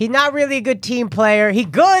 He's not really a good team player. He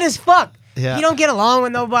good as fuck. Yeah. You don't get along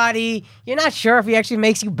with nobody. You're not sure if he actually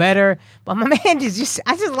makes you better. But my man I just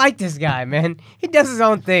like this guy, man. He does his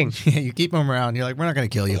own thing. Yeah, you keep him around. You're like, we're not going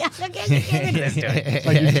to kill you. It's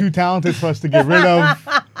like you're too talented for us to get rid of,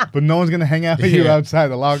 but no one's gonna hang out with you Yeah. outside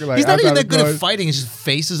the locker. Like, He's not even outside that the good at doors. fighting. His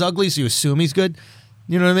face is ugly, so you assume he's good.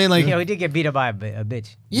 You know what I mean? Like, Yeah, we did get beat up by a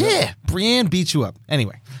bitch. yeah, Brienne beats you up.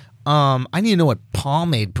 Anyway, I need to know what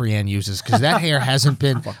pomade Brienne uses because that hair hasn't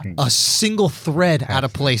been a single thread out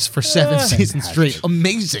of place for 7 seasons straight.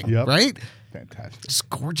 Amazing, Yep. right? Fantastic. It's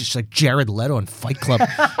gorgeous, like Jared Leto in Fight Club.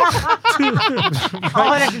 I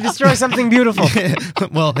want to destroy something beautiful.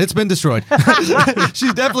 Well, it's been destroyed.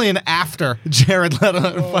 She's definitely an after Jared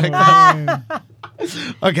Leto in Fight Club.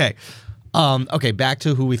 Okay. Okay, back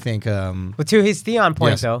to who we think. But to his Theon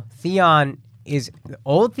point, Yes. though,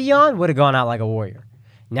 old Theon would have gone out like a warrior.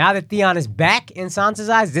 Now that Theon is back in Sansa's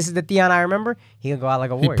eyes, this is the Theon I remember, he'll go out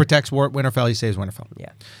like a He warrior. protects Winterfell. He saves Winterfell.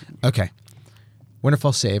 Yeah. Okay.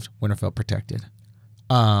 Winterfell saved. Winterfell protected.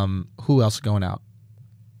 Who else is going out?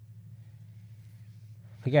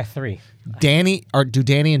 We got 3. Danny, or do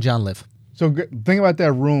Danny and John live? So think about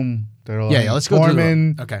that room. Yeah, let's go through the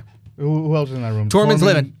room. Tormund. Okay. Who else is in that room? Tormund's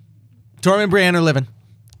living. Tormund and Brienne are living.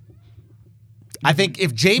 I think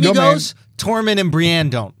if Jamie Yo, man. goes, Tormund and Brienne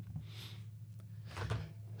don't.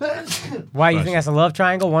 Why, you think that's a love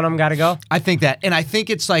triangle? One of them got to go? I think that. And I think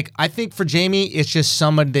it's like, I think for Jamie, it's just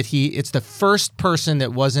someone that it's the first person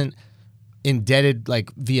that wasn't indebted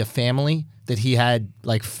like via family that he had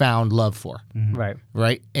like found love for. Right.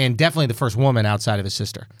 Right? And definitely the first woman outside of his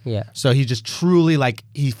sister. Yeah. So he just truly like,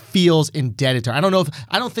 he feels indebted to her. I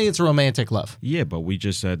don't think it's a romantic love. Yeah, but we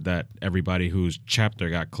just said that everybody whose chapter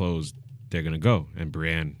got closed, they're gonna go, and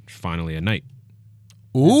Brienne finally a knight.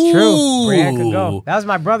 Ooh. True. Brienne could go. That was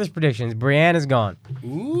my brother's predictions. Brienne is gone.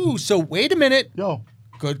 Ooh. So wait a minute. Yo,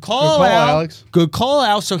 Good call, call, Al. Alex. Good call,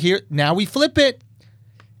 Al. So here, now we flip it.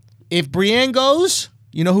 If Brienne goes,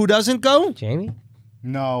 you know who doesn't go? Jamie?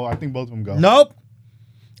 No, I think both of them go. Nope.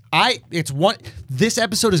 This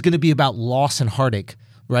episode is going to be about loss and heartache,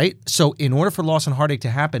 right? So in order for loss and heartache to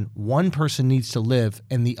happen, one person needs to live,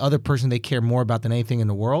 and the other person they care more about than anything in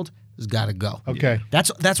the world has got to go. Okay. That's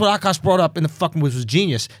what Akash brought up in the fucking was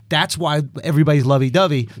genius. That's why everybody's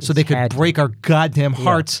lovey-dovey, so they could had to. break our goddamn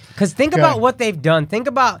hearts. Because think Okay. about what they've done. Think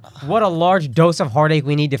about what a large dose of heartache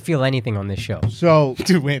we need to feel anything on this show. So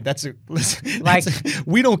Dude, wait,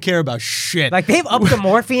 we don't care about shit. Like, they've upped the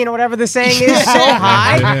morphine or whatever the saying is so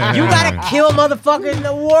high. You gotta kill motherfuckers in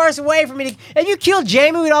the worst way for me to. If you kill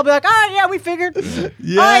Jamie, we'd all be like, all right, yeah, we figured.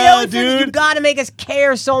 Yeah, All right, yeah, we figured. dude. You gotta make us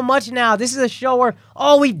care so much now. This is a show where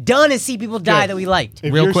all we've done is see people die that we liked.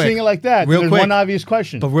 if Real you're quick. seeing it like that, Real there's quick. one obvious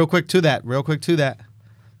question. But real quick to that.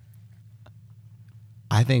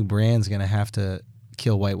 I think Bran's going to have to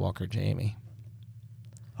kill White Walker Jamie.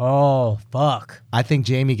 Oh, fuck. I think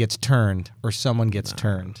Jamie gets turned or someone gets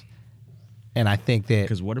turned. And I think that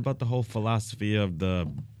Because what about the whole philosophy of the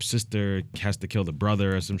sister has to kill the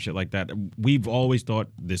brother or some shit like that? We've always thought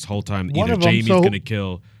this whole time One either of them, Jamie's so- going to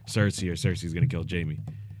kill Cersei or Cersei's going to kill Jamie.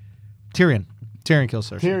 Tyrion kills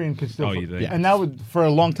Cersei. Tyrion could still. Oh, you think? And that would, for a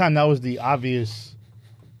long time, that was the obvious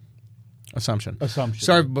Assumption. assumption.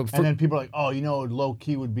 Sorry, but and then people are like, oh, low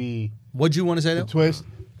key would be what'd you want to say the though? twist.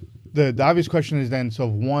 The obvious question is then, so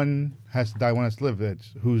if one has to die, one has to live. That's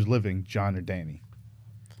who's living, Jon or Dany?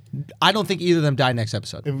 I don't think either of them die next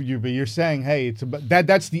episode. But you're saying, hey, it's about,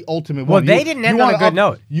 that's the ultimate Well, one. they didn't end on wanna a good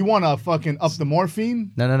note. You want to fucking up the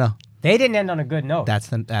morphine? No. They didn't end on a good note.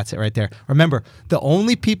 That's it right there. Remember, the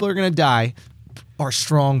only people who are going to die are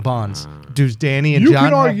strong bonds. Does Dany and You Jon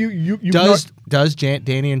can argue. You does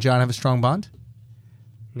Dany and Jon have a strong bond?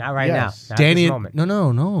 Not right Yes. now. Not at Danny, this moment.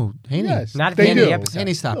 no, Haney. Yes, Not at they the end of do. the episode.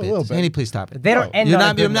 Haney, stop A it. little bit. Haney, please stop it. They don't end You're on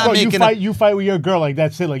not- a good you're not note. No, making you fight with your girl like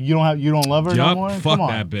that's it. Like you don't love her no Yup, more. fuck Come on.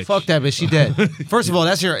 that bitch. Fuck that bitch. She dead. First of all,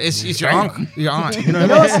 that's it's your aunt. Your aunt. You know You what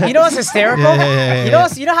know I mean? what's, you know what's hysterical? Yeah.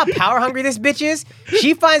 You know how power hungry this bitch is?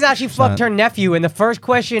 She finds out she fucked her nephew, and the first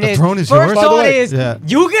question The is, throne is first yours? By the thought way, is, yeah.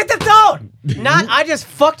 you get the throne. Not, I just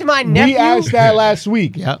fucked my nephew. We asked that last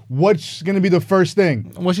week. Yep. What's gonna be the first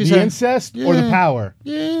thing? What'd she the say? incest or the Yeah. power?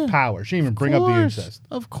 Yeah. Power. She didn't even bring up the incest.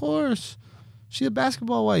 Of course. She's a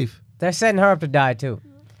basketball wife. They're setting her up to die, too.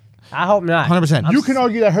 I hope not. 100%. You can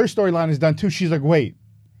argue that her storyline is done too. She's like, wait,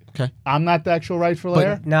 Okay. I'm not the actual rightful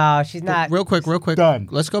heir. No, she's not. Real quick. Done.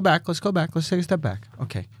 Let's go back. Let's take a step back.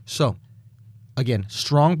 Okay. So, again,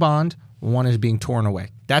 strong bond. One is being torn away.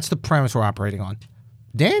 That's the premise we're operating on.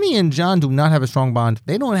 Dany and Jon do not have a strong bond.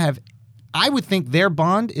 They don't have. I would think their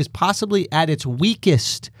bond is possibly at its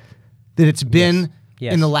weakest that it's been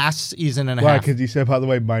Yes. in the last season and a Why? half. Because he said, by the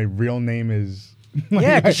way, my real name is.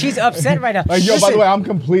 Yeah, because she's upset right now. Like, yo, by Listen, the way, I'm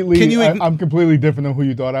completely. Can you I'm completely different than who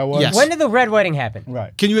you thought I was. Yes. when did the red wedding happen?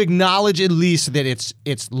 Right. Can you acknowledge at least that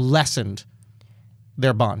it's lessened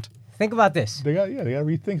their bond? Think about this. They got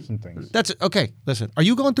rethink some things. That's okay. Listen, are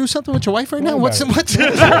you going through something with your wife right now? Worry What's about what's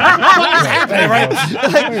happening? Right?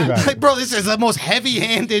 Worry about it. Like, bro, this is the most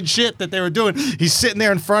heavy-handed shit that they were doing. He's sitting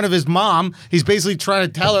there in front of his mom. He's basically trying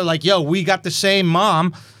to tell her, like, "Yo, we got the same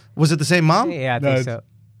mom." Was it the same mom? Yeah, I No, think so.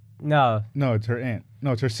 No. No, it's her aunt.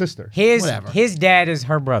 No, it's her sister. Whatever. His dad is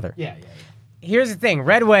her brother. Yeah. Here's the thing.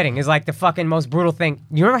 Red wedding is like the fucking most brutal thing.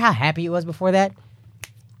 You remember how happy it was before that?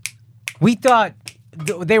 We thought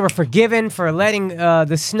they were forgiven for letting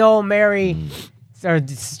the Snow marry or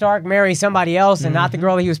Stark marry somebody else and not the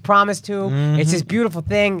girl that he was promised to. It's this beautiful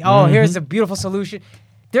thing. Oh, here's a beautiful solution.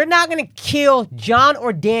 They're not going to kill Jon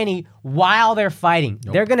or Dany while they're fighting.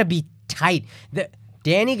 They're going to be tight.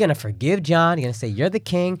 Dany going to forgive Jon. He's going to say, you're the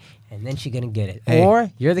king, and then she's going to get it. Hey. Or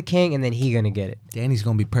you're the king, and then he going to get it. Dany's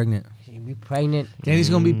gonna be pregnant. She'll be pregnant. Danny's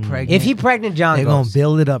gonna be pregnant. If he pregnant, Jon they're goes. gonna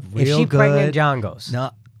build it up real If she good. pregnant, Jon goes. No,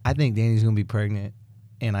 I think Danny's gonna be pregnant,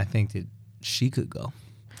 and I think that she could go.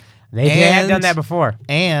 They have done And- that before.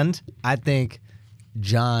 And I think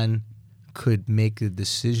Jon could make the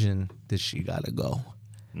decision that she gotta go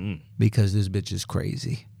because this bitch is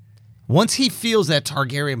crazy. Once he feels that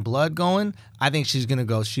Targaryen blood going, I think she's gonna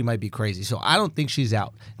go. She might be crazy, so I don't think she's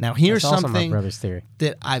out. Now here's That's also my something brother's theory.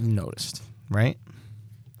 that I've noticed. Right?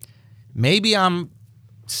 Maybe I'm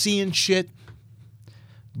seeing shit,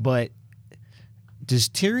 but does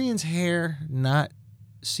Tyrion's hair not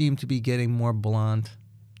seem to be getting more blonde?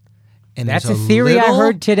 And That's there's a theory I little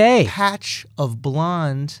heard today. Patch of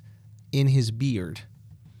blonde in his beard.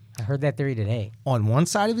 I heard that theory today. On one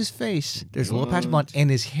side of his face, there's a little patch of blonde, and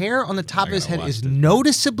his hair on the top of his head gotta is watch this.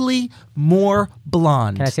 noticeably more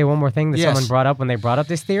blonde. Can I say one more thing that Yes. someone brought up when they brought up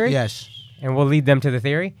this theory? Yes. And we'll lead them to the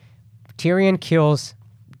theory. Tyrion kills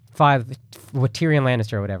what Tyrion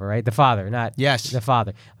Lannister or whatever, right? The father, not Yes. the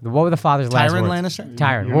father. What were the father's last Tyrion words? Lannister?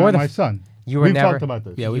 Tyrion. You're What were not the my son. You were We've never. talked about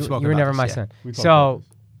this. Yeah, we've spoken You were about never this, my yeah. son. We talked So about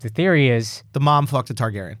the theory is The mom fucked a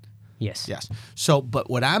Targaryen. yes. Yes. So, but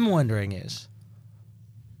what I'm wondering is,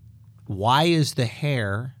 why is the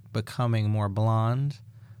hair becoming more blonde?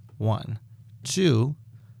 One. Two,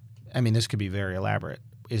 I mean, this could be very elaborate.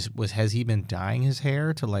 Has he been dyeing his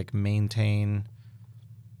hair to like maintain,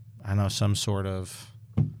 I don't know, some sort of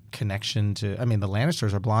connection to? I mean, the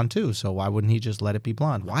Lannisters are blonde too, so why wouldn't he just let it be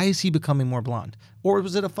blonde? Why is he becoming more blonde? Or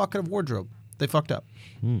was it a fucking wardrobe? They fucked up.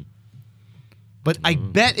 But I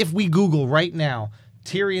bet if we Google right now,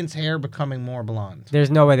 Tyrion's hair becoming more blonde,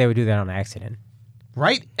 There's no way they would do that on accident.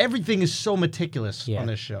 right? Everything is so meticulous Yeah. on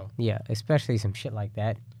this show. Yeah, especially some shit like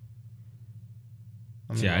that.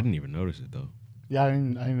 See, I didn't even notice it though. Yeah, I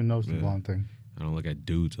didn't even notice the Yeah. blonde thing. I don't look at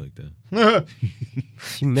dudes like that.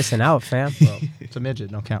 You missing out, fam. It's a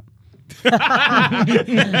midget, no count.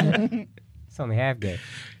 It's only half gay.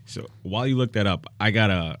 So while you look that up, I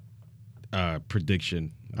got a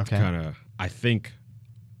prediction. Okay. Kind of, I think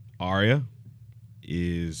Arya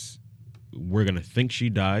is. We're gonna think she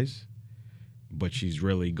dies, but she's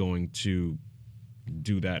really going to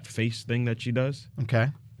do that face thing that she does Okay.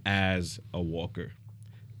 as a walker,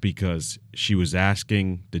 because she was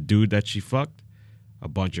asking the dude that she fucked a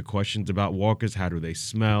bunch of questions about walkers. How do they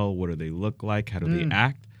smell? What do they look like? How do they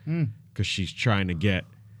act? Because she's trying to get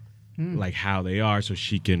like how they are so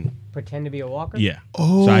she can. Pretend to be a walker? Yeah.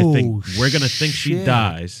 So I think Oh, we're going to think she shit.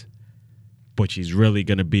 dies, but she's really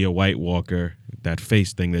going to be a White Walker, that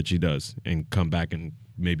face thing that she does, and come back and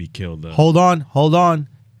maybe kill the. Hold on.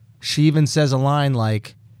 She even says a line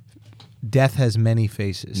like, "Death has many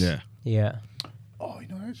faces." Yeah. Yeah. Oh, you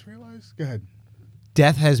know what I just realized? Go ahead.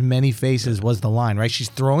 Death has many faces was the line, right? She's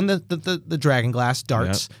throwing the dragon glass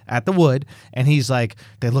darts at the wood, and he's like,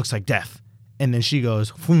 "That looks like death." And then she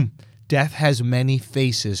goes, "Death has many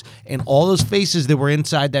faces." And all those faces that were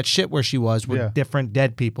inside that shit where she was were Yeah. different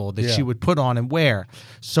dead people that Yeah. she would put on and wear.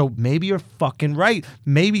 So maybe you're fucking right.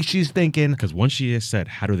 Maybe she's thinking, Because once she has said,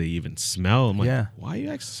 "How do they even smell?" I'm like, Yeah. why are you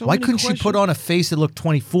asking so why many couldn't she questions? put on a face that looked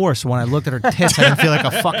 24 so when I looked at her tits, I didn't feel like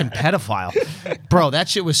a fucking pedophile? Bro, that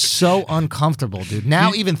shit was so uncomfortable, dude.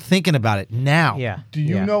 Now, even thinking about it, now. Yeah. Do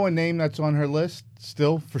you Yeah. know a name that's on her list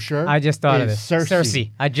still for sure? I just thought of Is this.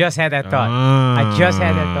 Cersei. I just had that thought. Ah. I just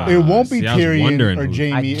had that thought. It won't be See, I was Tyrion wondering or who-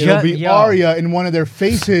 Jamie. I It'll be ju- yo. Arya in one of their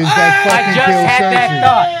faces that I fucking just kills had Cersei. that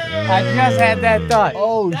thought. I just had that thought.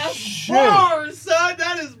 Oh shit! son.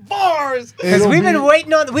 That is bars. Because It'll we've been be-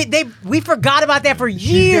 waiting on we forgot about that for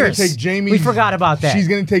years. She's gonna take Jamie's. We forgot about that. She's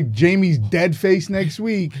gonna take Jamie's dead face next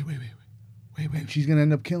week. Wait. She's gonna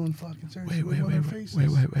end up killing fucking Cersei. with one of her faces.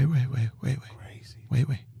 Wait.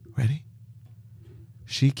 Ready?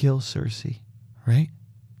 She kills Cersei, right?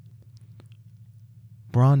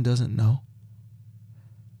 Bronn doesn't know.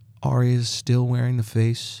 Arya's still wearing the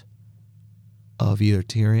face of either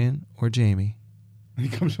Tyrion or Jaime, And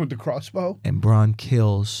he comes with the crossbow. and Bronn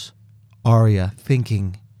kills Arya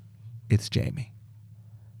thinking it's Jaime.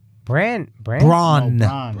 Bran. Bronn. No,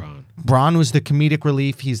 Bronn. Bron. Bronn was the comedic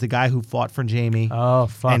relief. He's the guy who fought for Jaime. Oh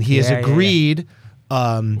fuck. And he has yeah. agreed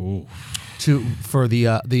Ooh. for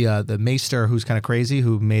the maester who's kind of crazy,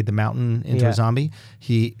 who made the mountain into Yeah. a zombie.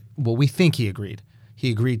 We think he agreed. He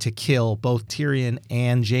agreed to kill both Tyrion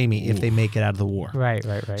and Jaime if they make it out of the war. Right.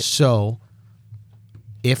 So,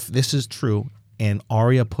 if this is true, and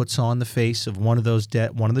Arya puts on the face of one of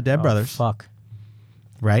the dead brothers, Fuck.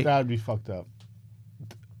 right? That would be fucked up.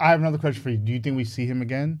 I have another question for you. Do you think we see him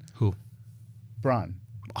again? Who? Bronn.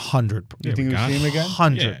 100. Do you think we got see him again?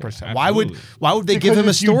 100%. Yeah, Why would they Because give him a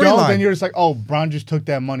if you don't, then storyline? you're just like, oh, Bronn just took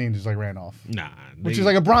that money and just like ran off, Nah. which is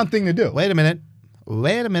like a Bronn thing to do. Wait a minute.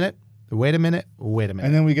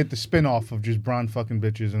 And then we get the spin-off of just Bronn fucking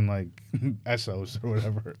bitches and like Essos or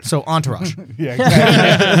whatever. So Entourage. Yeah,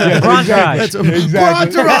 exactly. Entourage.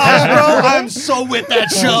 Exactly. Entourage, bro. I'm so with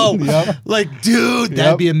that show. Yep. Like, dude, that'd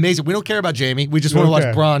Yep. be amazing. We don't care about Jamie. We just want to watch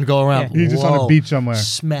Okay. Bronn go around. He's just on a Whoa, beach somewhere.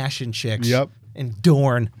 smashing chicks. Yep. And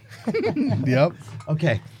Dorne. Yep.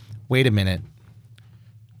 Okay, wait a minute.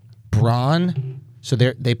 Bronn. So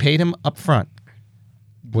they paid him up front.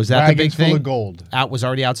 Was that the big Wagons full thing? of gold. Was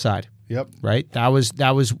already outside. Yep. Right. That was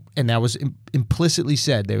implicitly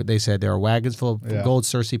said. They said there are wagons full of Yeah. gold.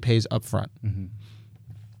 Cersei pays up front.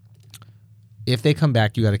 If they come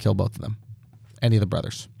back, you got to kill both of them. Any of the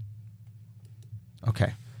brothers.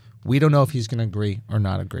 Okay. We don't know if he's going to agree or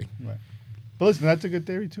not agree. Right. But listen, that's a good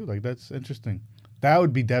theory too. Like that's interesting. That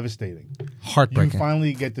would be devastating. Heartbreaking. You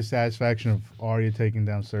finally get the satisfaction of Arya taking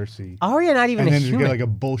down Cersei. Arya not even And a then you human. get like a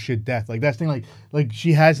bullshit death. Like that's the thing. Like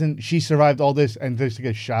she survived all this and just to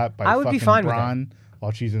get shot by I would be fucking fine with Bronn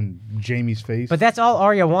while she's in Jaime's face. But that's all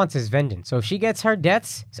Arya wants is vengeance. So if she gets her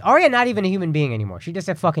deaths, Arya not even a human being anymore. She's just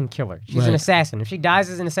a fucking killer. She's an Right. assassin. If she dies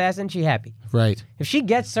as an assassin, she happy. Right. If she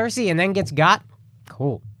gets Cersei and then gets got,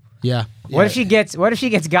 cool. Yeah. What if she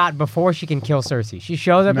gets got before she can kill Cersei? She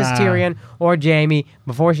shows up as Nah. Tyrion or Jaime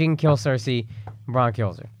before she can kill Cersei. Bronn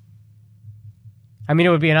kills her. I mean, it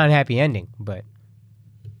would be an unhappy ending, but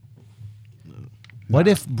What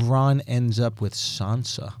if Bronn ends up with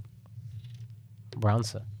Sansa?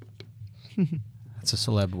 Bronsa. That's a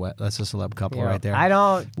celeb couple You know, right there. I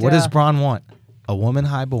don't. What does Bronn want? A woman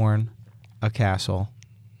highborn, a castle.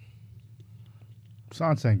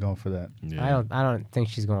 Sansa ain't going for that. Yeah. I don't think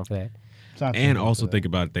she's going for that. Sansa ain't And going also for that. think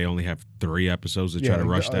about it, they only have 3 episodes to Yeah, try to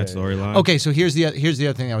rush that yeah. storyline. Okay, so here's the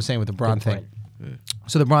other thing I was saying with the Bronn Good thing. point.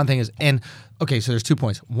 So the Bronn thing is, and okay, so there's 2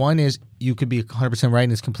 points. One is you could be 100% right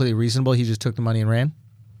and it's completely reasonable. He just took the money and ran,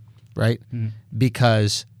 right?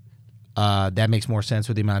 Because that makes more sense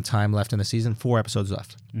with the amount of time left in the season. 4 episodes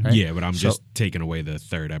left. Right? Yeah, but I'm So- just taking away the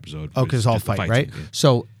 3rd episode. Oh, because it's all just the fight, fight right? scene, yeah.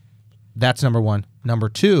 So that's number one. Number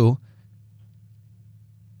two,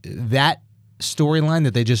 that storyline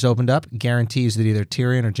that they just opened up guarantees that either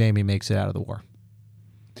Tyrion or Jaime makes it out of the war.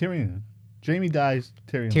 Tyrion. Jaime dies.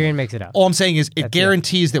 Tyrion. Tyrion makes it out. All I'm saying is it That's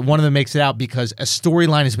guarantees that one of them makes it out because a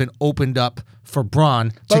storyline has been opened up for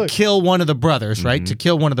Bronn to But- kill one of the brothers, right? To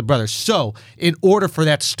kill one of the brothers. So, in order for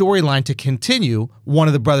that storyline to continue, one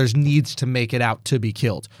of the brothers needs to make it out to be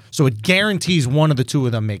killed. So it guarantees one of the two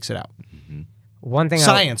of them makes it out. One thing.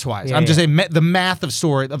 Science-wise, Yeah, I'm just yeah. saying the math of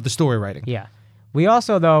the story writing. Yeah. We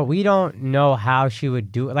also, though, we don't know how she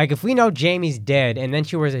would do it. Like, if we know Jaime's dead and then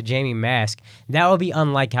she wears a Jaime mask, that would be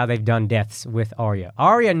unlike how they've done deaths with Arya.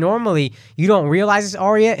 Arya, normally, you don't realize it's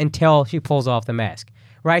Arya until she pulls off the mask,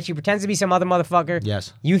 right? She pretends to be some other motherfucker.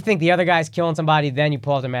 Yes. You think the other guy's killing somebody, then you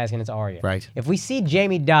pull off the mask and it's Arya. Right. If we see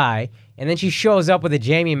Jaime die and then she shows up with a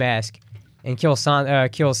Jaime mask and kills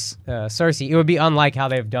Cersei, it would be unlike how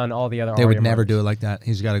they've done all the other They Arya would never murders. do it like that.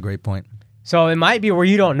 He's got a great point. So it might be where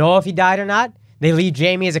you don't know if he died or not. They leave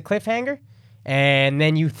Jaime as a cliffhanger, and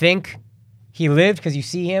then you think he lived because you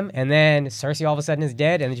see him, and then Cersei all of a sudden is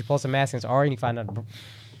dead, and then she pulls a mask and it's Arya, and you find out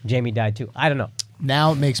Jaime died too. I don't know.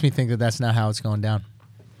 Now it makes me think that that's not how it's going down,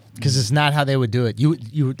 because it's not how they would do it.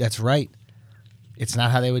 You that's right. It's not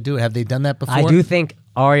how they would do it. Have they done that before? I do think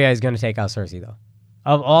Arya is going to take out Cersei, though.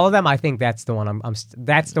 Of all of them, I think that's the one.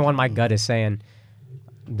 That's the one my gut is saying.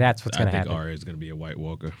 That's what's I going to think happen. Arya is going to be a White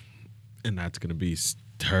Walker, and that's going to be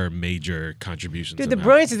her major contribution. Dude, the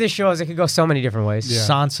brilliance of this show is it could go so many different ways.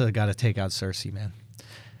 Sansa got to take out Cersei, man.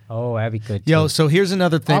 Oh, that'd be good. Yo, too. so here's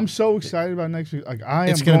another thing. I'm so excited about next week. Like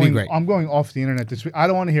It's gonna be great. I'm going off the internet this week. I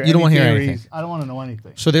don't want to hear. You don't want wanna to hear anything. I don't want to know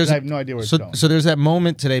anything. So there's I have no idea where it's so, going. so there's that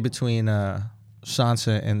moment today between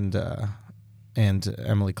Sansa and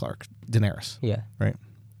Emily Clark, Daenerys, Yeah. right?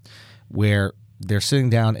 Where they're sitting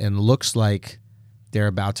down and looks like they're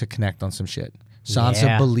about to connect on some shit. Sansa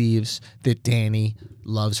Yeah. believes that Dany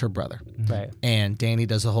loves her brother, Right. and Dany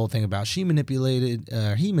does the whole thing about he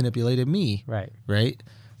manipulated me, Right. right?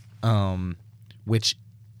 Which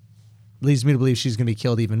leads me to believe she's going to be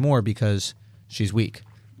killed even more because she's weak.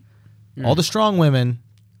 All the strong women,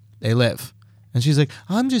 they live. And she's like,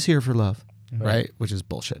 I'm just here for love, right? Which is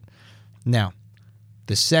bullshit. Now,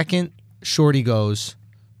 the second Shorty goes,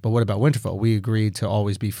 but what about Winterfell? We agreed to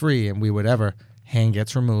always be free and we whatever. Hand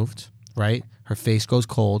gets removed, right? Her face goes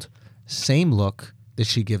cold. Same look that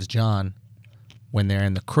she gives Jon when they're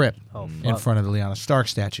in the crypt in front of the Lyanna Stark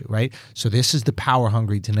statue, right? So this is the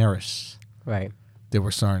power-hungry Daenerys Right. that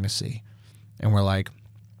we're starting to see. And we're like,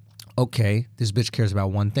 okay, this bitch cares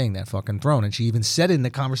about one thing, that fucking throne. And she even said it in the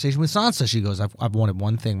conversation with Sansa. She goes, I've wanted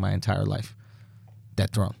one thing my entire life,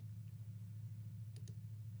 that throne.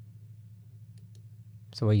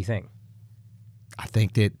 So what do you think? I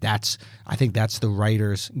think that's the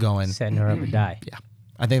writers going, Setting her up to die. yeah.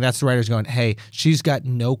 I think that's the writers going, hey, she's got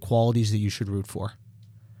no qualities that you should root for.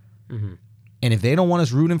 Mm-hmm. And if they don't want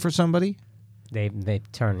us rooting for somebody, They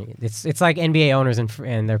turn. It's like NBA owners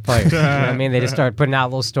and their players. You know what I mean? They just start putting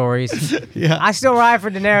out little stories. yeah. I still ride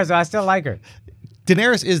for Daenerys, though. I still like her.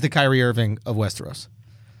 Daenerys is the Kyrie Irving of Westeros.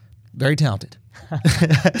 Very talented.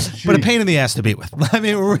 But a pain in the ass to be with. I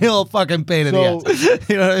mean, real fucking pain in the ass.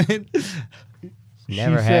 You know what I mean?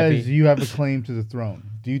 Never she happy. says you have a claim to the throne.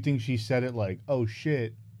 Do you think she said it like, "Oh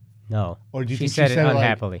shit," No. or do you She think said she it said it like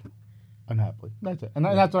unhappily. unhappily? That's it, and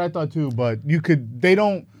that's what I thought too. But you could. They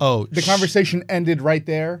don't. Oh, The conversation ended right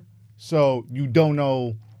there, so you don't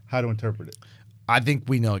know how to interpret it. I think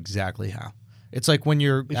we know exactly how. It's like when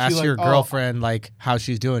you're she ask like, your "Oh." girlfriend like how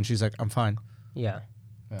she's doing. She's like, I'm fine. Yeah.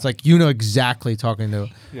 It's like you know exactly talking to.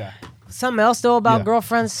 Yeah. Something else though about Yeah.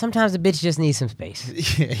 girlfriends. Sometimes the bitch just needs some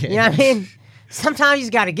space. Yeah, You know what I mean? Sometimes you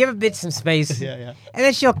just gotta give a bitch some space. Yeah, yeah. And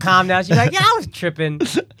then she'll calm down. She's like, yeah, I was tripping.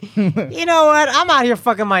 You know what? I'm out here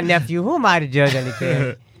fucking my nephew. Who am I to judge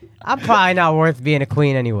anything? I'm probably not worth being a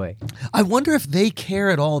queen anyway. I wonder if they care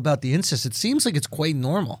at all about the incest. It seems like it's quite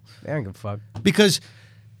normal They don't give a fuck. because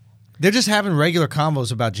they're just having regular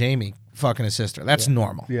convos about Jamie fucking his sister. That's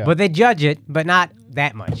normal. Yeah. But they judge it, but not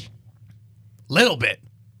that much. Little bit.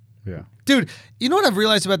 Yeah. Dude, you know what I've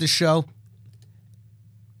realized about this show?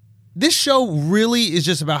 This show really is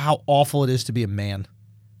just about how awful it is to be a man.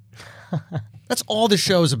 That's all the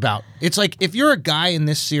show is about. It's like if you're a guy in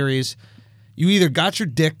this series, you either got your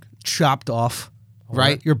dick chopped off,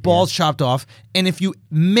 right? Your balls chopped off, and if you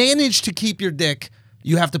manage to keep your dick,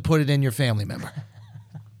 you have to put it in your family member.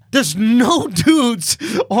 There's no dudes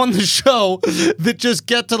on the show that just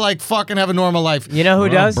get to like fucking have a normal life. You know who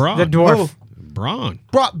does? Braun. The dwarf. Who? Braun.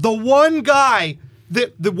 Bro, the one guy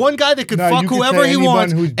that could No, fuck you could whoever say he anyone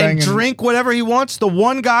wants who's and banging- drink whatever he wants, the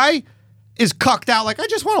one guy is cucked out like, I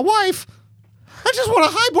just want a wife. I just want a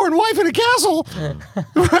highborn wife in a castle.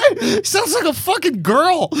 Right? Sounds like a fucking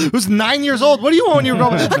girl who's 9 years old. What do you want when you're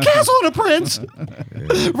growing up? A castle and a prince.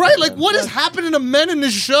 Right? Like, what is happening to men in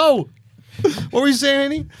this show? What were you saying,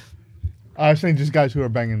 Annie? I was saying just guys who are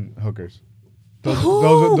banging hookers. Those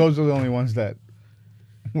are the only ones that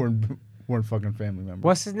weren't fucking family members.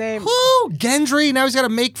 What's his name? Who? Gendry? Now he's got to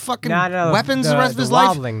make fucking weapons the rest of his life?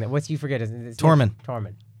 wobbling, What's you forget? It's Tormund.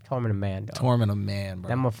 Tormund a man, dog. Torment a man, bro.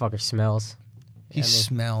 That motherfucker smells. He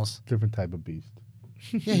smells. Different type of beast.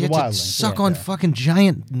 Yeah, you have to wildling. suck Yeah. on fucking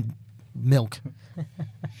giant milk.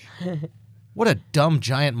 What a dumb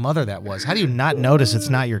giant mother that was. How do you not notice it's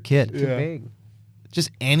not your kid? Yeah. Big.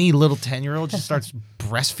 Just any little 10-year-old just starts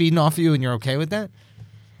breastfeeding off you and you're okay with that?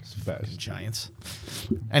 It's best. Giants.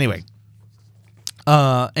 Anyway,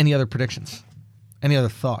 any other predictions? Any other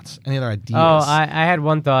thoughts? Any other ideas? Oh, I had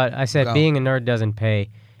one thought. I said Go. being a nerd doesn't pay,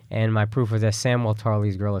 and my proof was that Samuel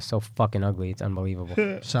Tarley's girl is so fucking ugly. It's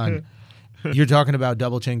unbelievable. Son, you're talking about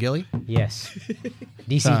Double Chin Gilly? Yes.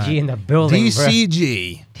 DCG in the building, bro.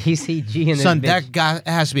 DCG. DCG in this Son, bitch. that guy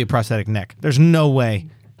has to be a prosthetic neck. There's no way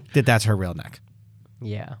that that's her real neck.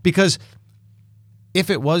 Yeah. Because if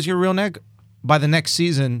it was your real neck, by the next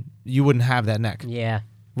season, you wouldn't have that neck. Yeah.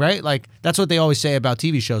 Right? Like, that's what they always say about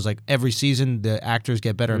TV shows. Like, every season, the actors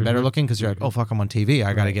get better and better looking because you're like, oh, fuck, I'm on TV.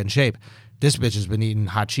 I got to get in shape. This bitch has been eating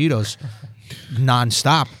hot Cheetos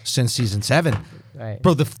nonstop since season 7. Right.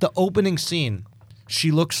 Bro, the opening scene, she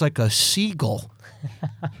looks like a seagull.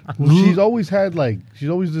 Well, she's always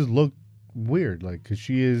just looked weird, like, because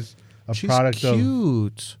she is a She's product of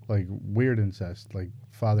cute. like weird incest, like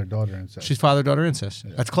father-daughter incest. She's father-daughter incest.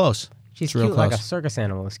 That's close. She's It's real cute like a close. circus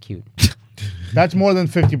animal. It's cute. That's more than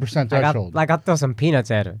 50% threshold. I'll throw some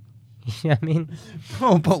peanuts at her. You know what I mean?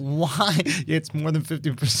 Oh, but why? It's more than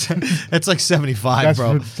 50%. It's like 75, That's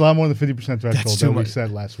bro. it's a lot more than 50% threshold too that we much.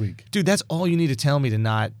 said last week. Dude, that's all you need to tell me to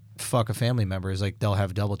not fuck a family member is like they'll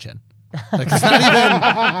have double chin. Like it's not even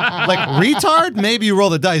like retard. Maybe you roll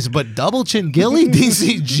the dice, but double chin Gilly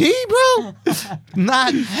DCG, bro,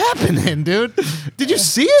 not happening, dude. Did you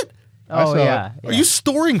see it? Oh, saw it. yeah. Are you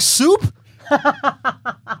storing soup?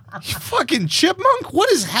 You fucking chipmunk? What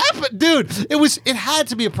has happened, dude? It had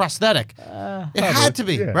to be a prosthetic. It had to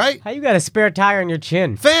be, yeah. right? How you got a spare tire on your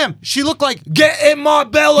chin? Fam, she looked like get in my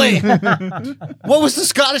belly. What was the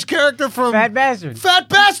Scottish character from Fat bastard. Fat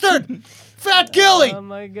Bastard? Fat Gilly. Oh,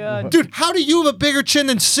 my God. Dude, how do you have a bigger chin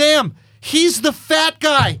than Sam? He's the fat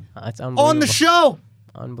guy That's unbelievable. on the show.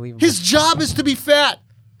 Unbelievable. His job is to be fat.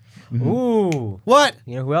 Ooh. What?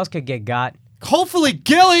 You know who else could get got? Hopefully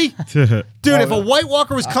Gilly. Dude, if a White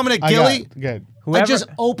Walker was coming at Gilly, Good. I'd Whoever. just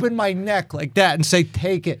open my neck like that and say,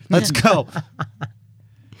 take it. Let's go.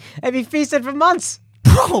 They'd be feasted for months.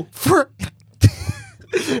 Bro,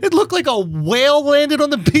 it looked like a whale landed on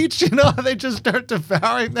the beach. You know how they just start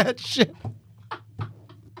devouring that shit?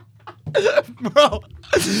 Bro,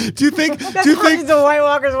 do you think The White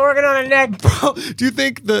Walker's working on her neck. bro, do you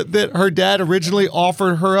think that her dad originally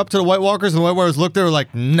offered her up to the White Walkers and the White Walkers looked at her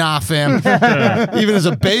like, nah, fam. Even as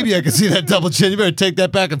a baby, I could see that double chin. You better take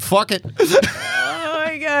that back and fuck it. Oh,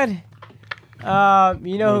 my God.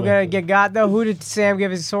 You know who gonna get got, though? Who did Sam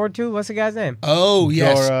give his sword to? What's the guy's name? Oh,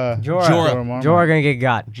 yes. Jorah. Mormont. Jorah gonna get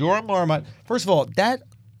got. Jorah Mormont. First of all, the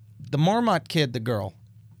Mormont kid, the girl,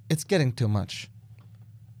 it's getting too much.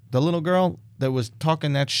 The little girl, that was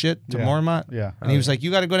talking that shit to Yeah. Mormont. Yeah. And he was like, "You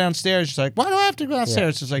got to go downstairs." She's like, "Why do I have to go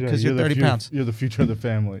downstairs?" She's like, Yeah, "Because you're 30 pounds, You're the future of the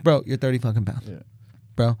family. bro. You're 30 fucking pounds, Yeah.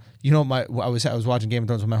 bro. You know, I was watching Game of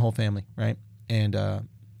Thrones with my whole family, right? And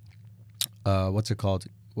what's it called?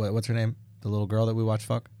 What's her name? The little girl that we watched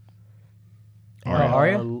fuck.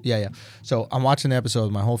 Arya? Yeah. So I'm watching the episode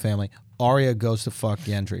with my whole family. Arya goes to fuck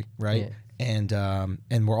Gendry, right? Yeah.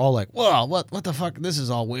 And we're all like, "Whoa, what the fuck? This is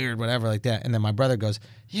all weird, whatever, like that." And then my brother goes,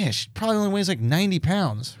 "Yeah, she probably only weighs like 90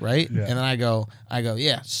 pounds, right?" Yeah. And then I go,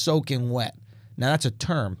 "Yeah, soaking wet." Now that's a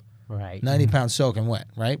term, Right. 90 pounds soaking wet,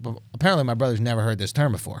 right? But apparently my brother's never heard this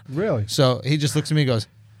term before. Really? So he just looks at me and goes,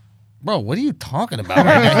 "Bro, what are you talking about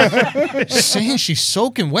right now?" Saying she's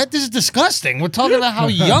soaking wet? This is disgusting. We're talking about how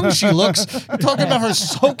young she looks. We're talking about her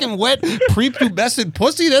soaking wet, prepubescent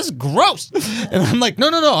pussy? That's gross. And I'm like, no.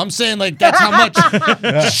 I'm saying, like, that's how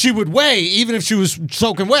much she would weigh, even if she was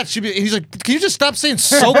soaking wet. He's like, "Can you just stop saying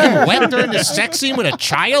soaking wet during the sex scene with a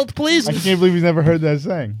child, please?" I can't believe he's never heard that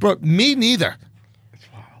saying. Bro, me neither.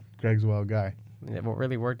 Greg's a wild guy. It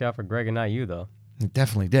really worked out for Greg and not you, though. It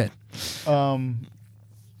definitely did.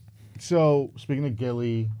 So speaking of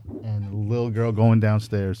Gilly and the little girl going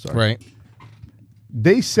downstairs, sorry. Right.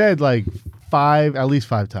 They said like at least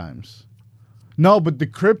five times. No, but the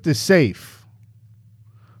crypt is safe.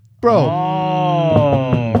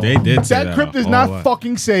 Bro, They did say that crypt is not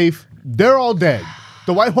fucking safe. They're all dead.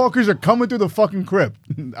 The White Walkers are coming through the fucking crypt.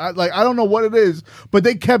 I don't know what it is, but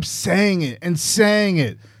they kept saying it and saying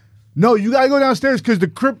it. No, you gotta go downstairs because the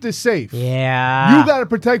crypt is safe. Yeah. You gotta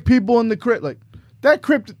protect people in the crypt. Like that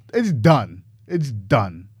crypt is done. It's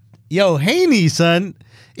done. Yo, Haney, son.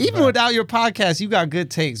 Even without your podcast, you got good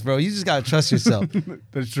takes, bro. You just gotta trust yourself.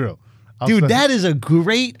 That's true. Dude, that is a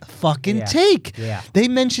great fucking Yeah. take. Yeah. They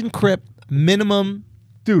mentioned Crip minimum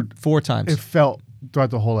dude, 4 times. it felt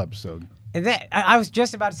throughout the whole episode. And I was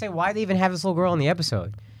just about to say, why they even have this little girl in the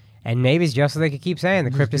episode? And maybe it's just so they could keep saying,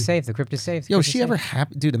 the crypt is safe, the crypt is safe. the Yo, crypt she is ever safe."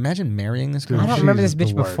 happy? Dude, imagine marrying this girl. I don't remember this She's bitch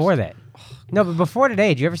the worst. before that. No, but before today,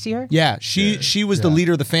 did you ever see her? Yeah, she was the Yeah.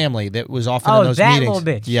 leader of the family that was often Oh, in those that meetings. little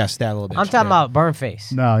bitch. Yes, that little bitch. I'm talking about Burn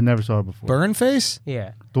Face. No, I never saw her before. Burn Face?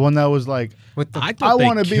 Yeah. The one that was like, With the I they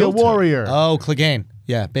want to be a killed her. warrior. Oh, Clegane.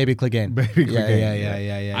 Yeah, baby Clegane. Baby Yeah,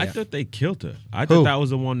 Clegane, yeah. I thought they killed her. I Who? thought that was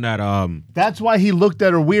the one that That's why he looked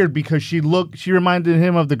at her weird because she reminded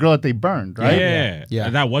him of the girl that they burned, right? Yeah.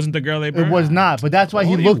 That wasn't the girl they burned. It was not, but that's why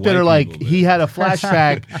he All you looked at her white like people, he had a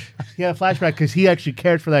flashback. He had a flashback because he actually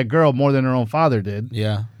cared for that girl more than her own father did,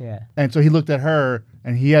 Yeah. Yeah. and so he looked at her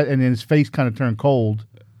and and his face kind of turned cold.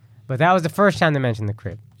 But that was the first time they mentioned the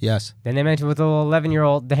crib. Yes. Then they mentioned with the little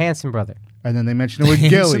 11-year-old, the Hanson brother. And then they mentioned it with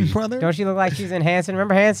Handsome Gilly. brother? Don't she look like she's in Hanson?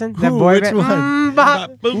 Remember Hanson? That Who? boy Which band?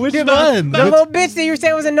 one? Which Dude, one? The little bitch that you were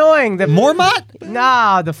saying was annoying. The Mormont?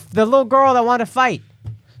 Nah, the little girl that wanted to fight.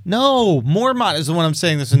 No, Mormont is the one I'm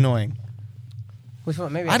saying that's annoying. Which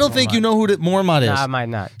one? Maybe I don't think you know who Mormont is. Nah, I might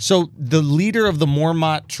not. So the leader of the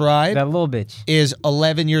Mormont tribe That little bitch. is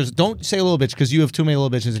 11 years. Don't say little bitch because you have too many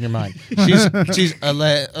little bitches in your mind. She's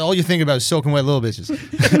all you're thinking about is soaking wet little bitches.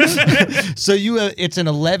 So it's an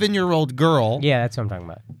 11-year-old girl, Yeah, that's what I'm talking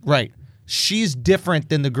about. right? She's different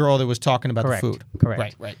than the girl that was talking about Correct. the food.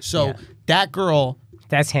 Correct. Right. So Yeah. that girl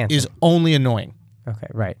That's Hanson. is only annoying. Okay,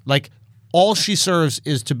 right. Like all she serves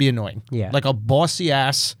is to be annoying. Yeah. Like a bossy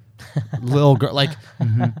ass little girl. Like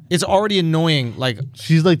it's already annoying. Like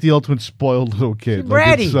She's like the ultimate spoiled little kid. Like,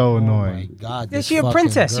 Bratty. it's so oh my annoying. god, Is this she a fucking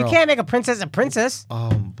princess? girl. You can't make a princess a princess.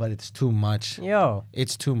 But it's too much. Yo,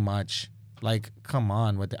 It's too much. Like, come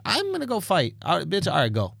on with it. I'm gonna go fight. All right, bitch. All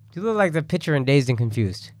right, go. you look like the picture in Dazed and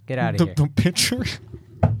Confused. Get out of here. The picture.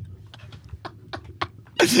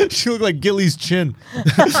 She looked like Gilly's chin.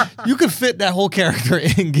 You could fit that whole character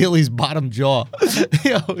in Gilly's bottom jaw.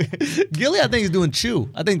 Yo, Gilly, I think, is doing chew.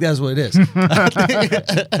 I think that's what it is.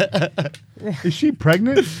 Is she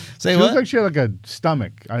pregnant? Say she what? looks like she had like a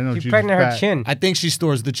stomach. I don't know. She's pregnant her fat. chin. I think she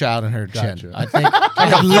stores the child in her Gotcha. chin. I think.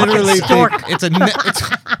 I literally think it's a.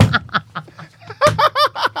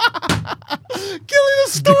 Gilly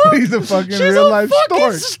the stork. He's a fucking She's real a life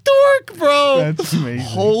fucking stork, bro. That's amazing.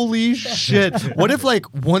 Holy shit. What if, like,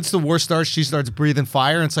 once the war starts, she starts breathing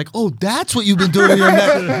fire and it's like, oh, that's what you've been doing in your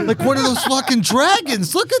neck? Like one of those fucking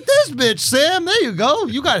dragons. Look at this bitch, Sam. There you go.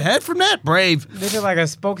 You got head from that. Brave. This is like a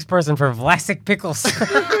spokesperson for Vlasic Pickles.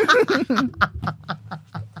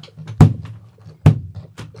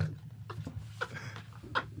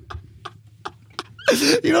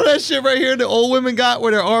 You know that shit right here the old women got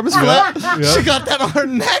where their arms flat? Yeah. She got that on her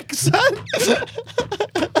neck, son.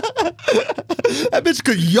 That bitch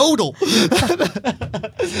could yodel.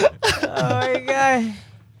 Oh my god.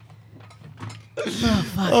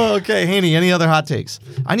 Oh, okay, Haney. Any other hot takes?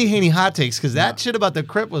 I need Haney hot takes because that shit about the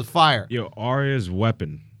Crypt was fire. Yo, Arya's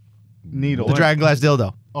weapon. Needle. The dragon glass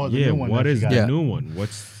dildo. Oh, the Yeah, new one. what that she is got. the Yeah. new one?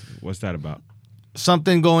 What's that about?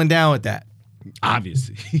 Something going down with that.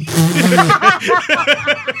 Obviously.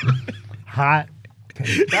 Hot.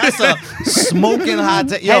 That's a smoking hot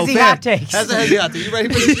take. Yo, Hezzy fam, hot takes. That's a hezzy hot take. You ready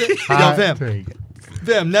for this shit? Yo, Hot fam. take.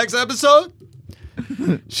 Fam, next episode,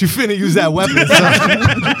 she finna use that weapon.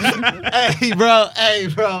 son. Hey, bro.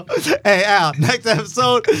 Hey, Al, next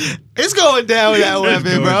episode, it's going down with that weapon,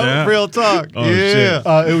 going bro. down. Real talk. Oh, yeah.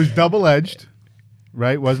 shit. It was double-edged,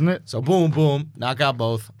 right? Wasn't it? So boom, boom, knock out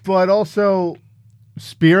both. But also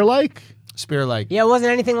spear-like. Spear like. Yeah, it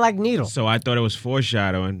wasn't anything like Needle. So I thought it was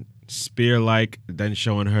foreshadowing, spear-like, then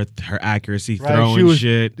showing her accuracy, Right, throwing she was-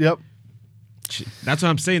 shit. Yep. That's what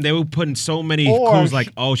I'm saying. They were putting so many Or clues, she-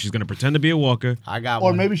 like, oh, she's gonna pretend to be a walker. I got Or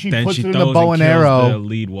one. maybe she Then puts she it in the throws bow and and kills arrow the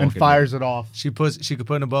lead walker. and fires it off. She could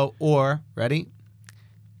put in a bow, or ready?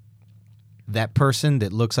 That person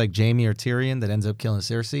that looks like Jaime or Tyrion that ends up killing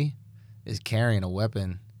Cersei is carrying a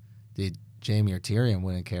weapon that Jaime or Tyrion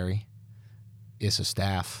wouldn't carry. It's a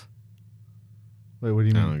staff. Wait, what do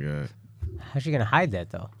you Oh, mean? God. How's she gonna hide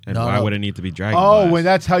that though? And No, why no. would it need to be dragon Oh, glass? well,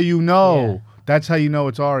 that's how you know. Yeah. That's how you know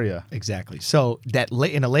it's Arya. Exactly. So that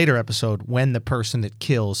in a later episode, when the person that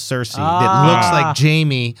kills Cersei that Ah. looks like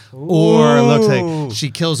Jaime or looks like Ooh.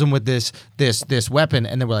 she kills him with this weapon,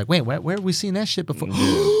 and then we're like, wait, where have we seen that shit before?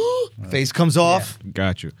 Face comes off.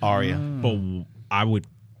 Got you. Arya. But I would.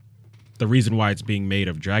 The reason why it's being made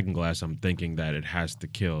of dragon glass, I'm thinking that it has to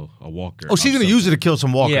kill a walker. Oh, she's of gonna some- use it to kill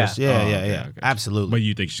some walkers. Yeah. Yeah, Oh, yeah, okay, yeah. okay. Absolutely. But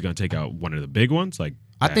you think she's gonna take out one of the big ones? Like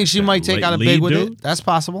I think she that might take out a lead big with dude? it. That's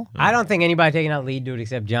possible. I don't think anybody taking out lead dude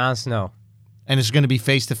except Jon Snow, And it's gonna be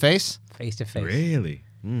face to face. face to face. Really?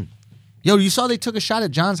 Yo, you saw they took a shot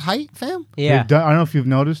at John's height, fam? Yeah. They've done, I don't know if you've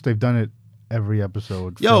noticed, they've done it every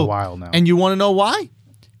episode for a while now. And you want to know why?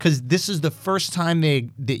 Because this is the first time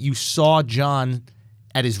that you saw John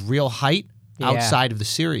at his real height Yeah. outside of the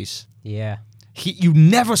series. Yeah. You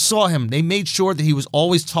never saw him. They made sure that he was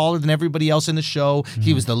always taller than everybody else in the show.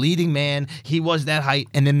 He was the leading man. He was that height.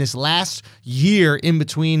 And then this last year in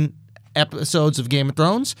between episodes of Game of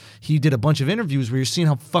Thrones, he did a bunch of interviews where you're seeing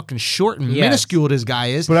how fucking short and Yes. minuscule this guy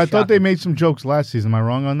is. but I thought they made some jokes last season. Am I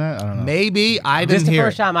wrong on that? I don't know. Maybe I This is didn't the hear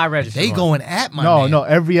first it. time I registered. They one. going at my No, man. no.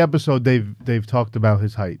 Every episode they've talked about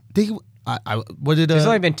his height. What did There's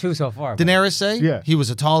only been two so far. but- Daenerys say? Yeah. He was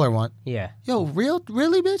a taller one. Yeah. Yo,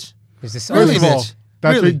 really, bitch? Is this Really, First of all, bitch?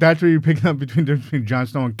 that's Really? where you're picking up between the difference between Jon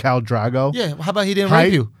Snow and Khal Drago. Yeah. How about he didn't Height?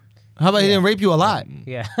 rape you? How about he didn't rape you a lot?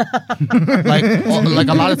 Yeah. Like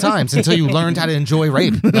a lot of times until you learned how to enjoy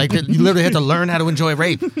rape. Like you literally had to learn how to enjoy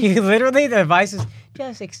rape. He literally, the advice is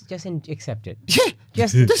accept it. Yeah.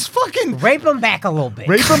 Just This fucking rape him back a little bit.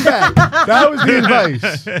 Rape him back. That was the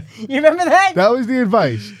advice. You remember that? That was the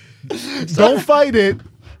advice. Don't fight it.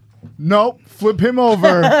 Nope. Flip him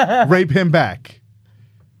over. Rape him back.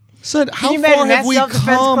 son, Can how you far imagine have that we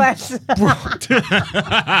self-defense come? class?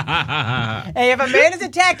 Hey, if a man is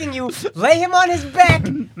attacking you, lay him on his back,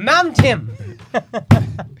 mount him.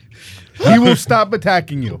 He will stop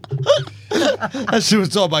attacking you. That shit was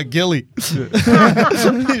talking about Gilly. He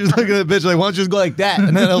was looking at the bitch like, why don't you just go like that?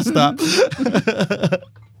 And then he'll stop.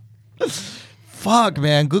 Fuck,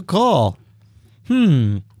 man. Good call.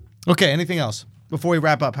 Okay, anything else? Before we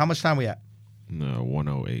wrap up, how much time we at? No,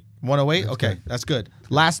 108. 108? Okay, that's good.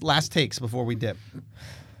 Last takes before we dip.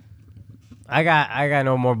 I got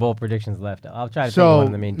no more bold predictions left. I'll try to think of one So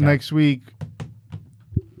in the meantime. next week,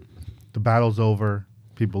 the battle's over.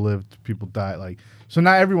 People lived. People die. Like so,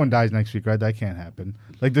 not everyone dies next week, right? That can't happen.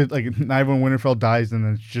 Like not everyone Winterfell dies, and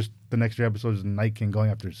then it's just the next 3 episodes is the Night King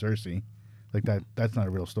going after Cersei. Like that. That's not a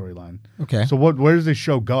real storyline. Okay. So where does this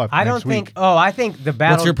show go after I next don't think. week? Oh, I think the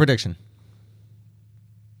battle. What's your prediction?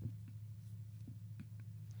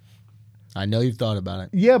 I know you've thought about it.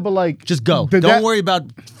 Yeah, but like Just go. did Don't that- worry about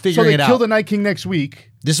So figuring they it kill out. the Night King next week.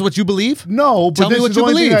 This is what you believe? No, but Tell me this what is the you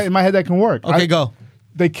only thing believe. in my head that can work. Okay, go.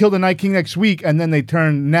 They kill the Night King next week, and then they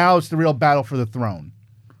turn. Now it's the real battle for the throne,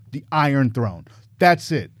 the Iron Throne.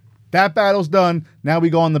 That's it. That battle's done. Now we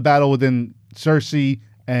go on the battle within Cersei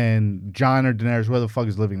and Jon or Daenerys, where the fuck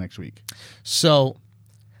is living next week. So,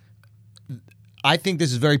 I think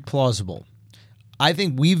this is very plausible. I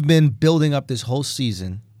think we've been building up this whole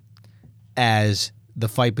season as the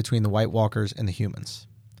fight between the White Walkers and the humans.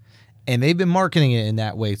 And they've been marketing it in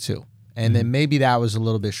that way too. And then maybe that was a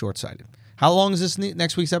little bit short-sighted. How long is this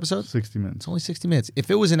next week's episode? 60 minutes. It's only 60 minutes. If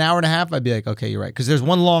it was an hour and a half, I'd be like, okay, you're right. Because there's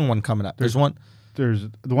one long one coming up. There's one. There's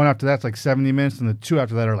the one after that's like 70 minutes, and the 2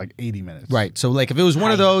 after that are like 80 minutes. Right. So, like, if it was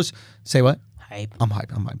one of those, say what? hype. I'm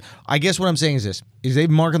hyped. I guess what I'm saying is this: is they've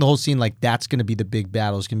marked the whole scene like that's going to be the big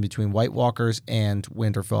battle. It's going to be between White Walkers and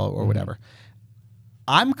Winterfell or whatever.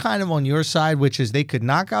 I'm kind of on your side, which is they could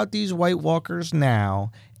knock out these White Walkers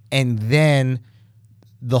now, and then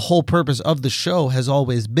the whole purpose of the show has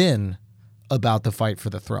always been about the fight for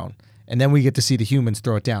the throne, and then we get to see the humans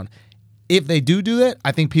throw it down. If they do that,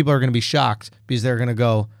 I think people are going to be shocked because they're going to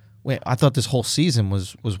go, "Wait, I thought this whole season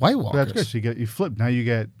was White Walkers." That's good. So you flip. Now you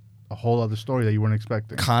get a whole other story that you weren't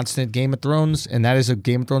expecting. Constant Game of Thrones, and that is a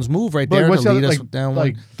Game of Thrones move right But there what's to the lead other, us like, down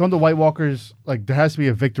like one. don't the White Walkers, like, there has to be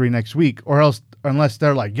a victory next week, or else, unless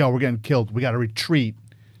they're like, yo, we're getting killed, we got to retreat,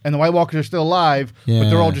 and the White Walkers are still alive, but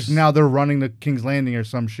they're all just Yes. now they're running the King's Landing or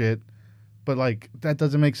some shit. But like that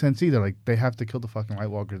doesn't make sense either. Like they have to kill the fucking White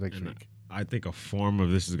Walkers next week. I think a form of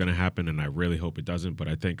this is going to happen, and I really hope it doesn't. But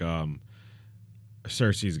I think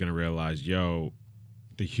Cersei is going to realize,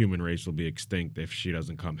 the human race will be extinct if she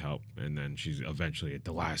doesn't come help, and then she's eventually at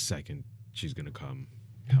the last second she's going to come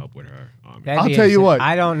help with her army. That'd I'll be tell you interesting. what,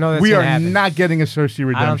 I don't know. That's we gonna are happen. not getting a Cersei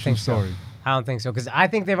redemption I don't think so. story. I don't think so because I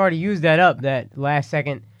think they've already used that up. That last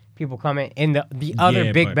second people coming in the other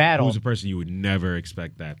Yeah, big but battle. Who's a person you would never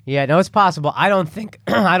expect that? Yeah, no, it's possible. I don't think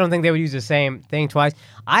they would use the same thing twice.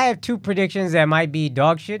 I have two predictions that might be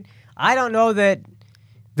dog shit. I don't know that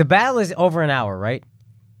the battle is over an hour, right?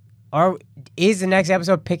 Or is the next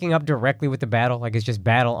episode picking up directly with the battle? Like it's just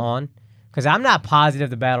battle on? Because I'm not positive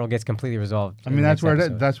the battle gets completely resolved. I in mean, the that's next where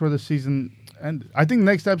episode. that's where the season ended. I think the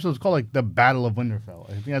next episode is called like the Battle of Winterfell.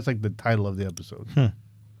 I think that's like the title of the episode.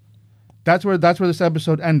 That's where this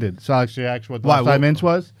episode ended. So actually, what the Why? last 5 minutes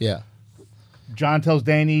was. Yeah. John tells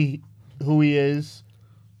Dany who he is.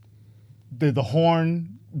 The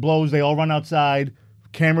horn blows. They all run outside.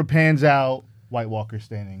 Camera pans out. White Walker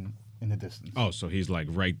standing in the distance. Oh, so he's like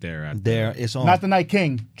right there at There, it's on. Not the Night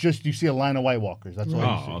King. Just you see a line of White Walkers. That's all you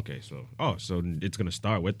see. Oh, okay. So it's gonna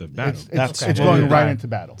start with the battle. It's Okay. going Yeah. right into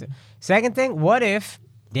battle. Second thing, what if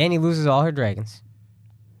Dany loses all her dragons?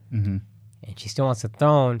 And she still wants the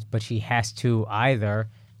throne, but she has to either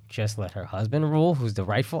just let her husband rule, who's the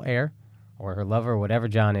rightful heir, or her lover, or whatever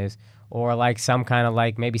Jon is, or like some kind of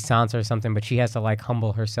like maybe Sansa or something, but she has to like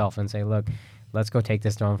humble herself and say, look, let's go take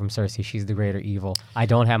this throne from Cersei. She's the greater evil. I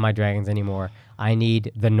don't have my dragons anymore. I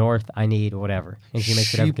need the North. I need whatever. And she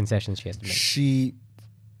makes whatever concessions she has to make.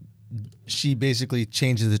 She basically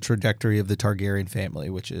changes the trajectory of the Targaryen family,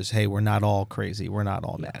 which is, hey, we're not all crazy. We're not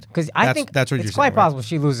all mad. Because I think that's what it's you're quite saying, right? possible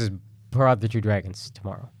she loses her other two dragons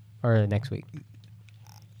tomorrow or next week.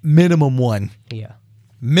 Minimum one. Yeah.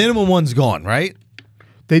 Minimum one's gone, right?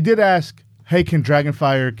 They did ask, "Hey, can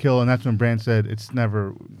Dragonfire kill?" And that's when Bran said, "It's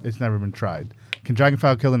never been tried. Can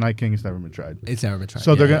Dragonfire kill the Night King? It's never been tried." It's never been tried.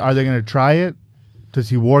 So are they gonna try it? Does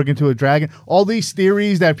he warg into a dragon? All these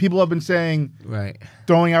theories that people have been saying, right.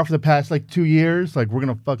 throwing out for the past like 2 years, like we're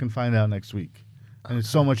gonna fucking find out next week. And it's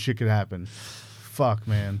so much shit could happen. Fuck,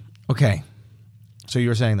 man. Okay. So you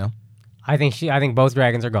were saying though. I think both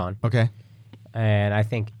dragons are gone. Okay. And I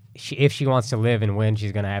think if she wants to live and win,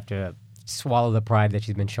 she's going to have to swallow the pride that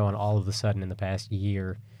she's been showing all of a sudden in the past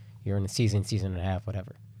year in the season and a half,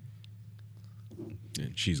 whatever.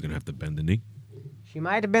 And she's gonna have to bend the knee. She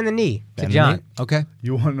might have been the knee to Bend the Jon. knee? Okay.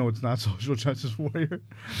 You want to know what's not social justice warrior?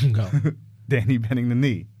 Go. Dany bending the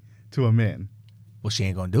knee to a man. Well, she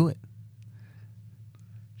ain't gonna do it.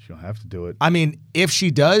 She don't have to do it. I mean, if she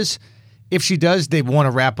does, they want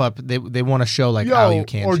to wrap up. They want to show like, oh, you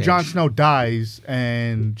can't. or change. Jon Snow dies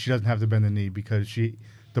and she doesn't have to bend the knee because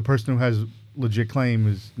the person who has legit claim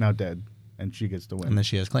is now dead and she gets to win. and then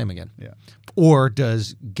she has claim again. Yeah. Or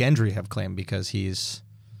does Gendry have claim because he's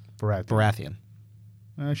Baratheon.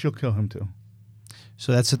 Baratheon? She'll kill him too.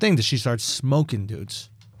 So that's the thing. Does she start smoking dudes?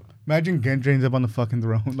 Imagine Gendry ends up on the fucking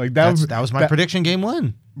throne. Like That was my prediction. Game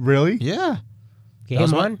one. Really? Yeah. Game That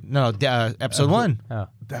was one? No, episode one. Oh.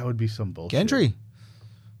 That would be some bullshit. Gendry.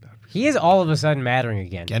 He is all of a sudden mattering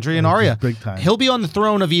again. Gendry and Arya. Big time. He'll be on the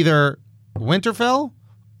throne of either Winterfell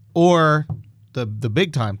or the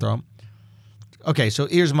big time throne. Okay, so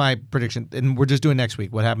here's my prediction, and we're just doing next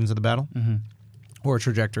week. What happens in the battle, or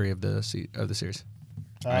trajectory of the series?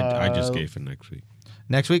 I just gave for next week.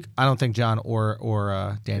 Next week, I don't think Jon or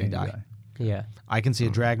Dany die. Yeah. I can see a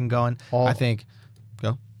dragon going. I think.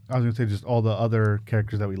 Go. I was gonna say just all the other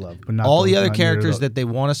characters that we love, but not All the other not near characters the- that they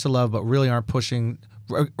want us to love, but really aren't pushing.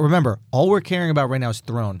 Remember, all we're caring about right now is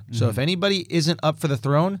throne. So if anybody isn't up for the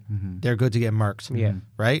throne, they're good to get murked. Yeah.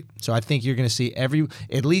 Right? So I think you're going to see at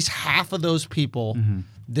least half of those people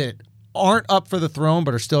that aren't up for the throne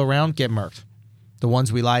but are still around get murked. The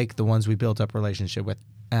ones we like, the ones we built up relationship with.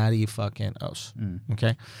 Addy fucking os.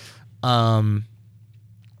 Okay?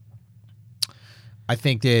 I I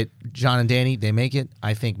think that John and Danny, they make it.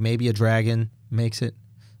 I think maybe a dragon makes it.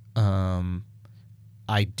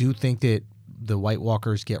 I do think that the White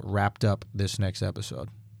Walkers get wrapped up this next episode.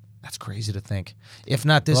 That's crazy to think. If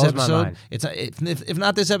not this Blows my episode, mind. it's if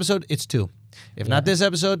not this episode, it's 2. If not this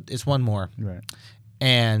episode, it's 1 more. Right.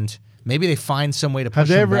 And maybe they find some way to push Have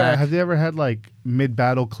they them ever back. have they ever had like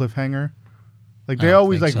mid-battle cliffhanger? Like they I don't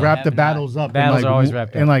always think like so. wrap the Have not. battles up. Battles in, like, are always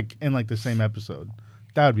wrapped in up. like the same episode.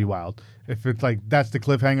 That would be wild. If it's like that's the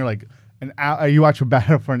cliffhanger, like an hour, you watch a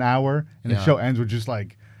battle for an hour, and Yeah. the show ends with just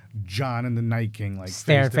like John and the Night King like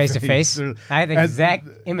Staring face to face. I had the And exact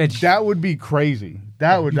image. That would be crazy.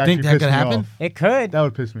 That would You actually think that piss could me happen? off. It could. That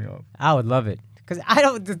would piss me off. I would love it. Because I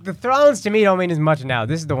don't. The thrones to me don't mean as much now.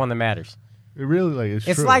 This is the one that matters. It really like it's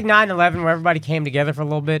It's true. like 9/11 where everybody came together for a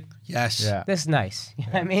little bit. Yes. Yeah. This is nice. You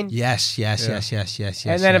know what I mean? Yes. Yeah.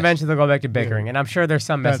 And then eventually they'll go back to bickering. And I'm sure there's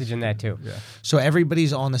some That's message in that too. Yeah. So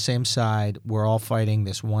everybody's on the same side. We're all fighting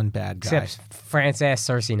this one bad guy. Except France ass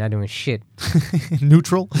Cersei not doing shit.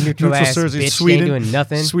 Neutral ass Cersei. bitch, Sweden ain't doing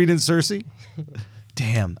nothing. Sweden Cersei.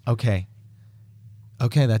 Damn. Okay,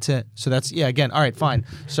 that's it. So that's again. All right, fine.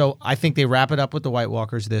 So I think they wrap it up with the White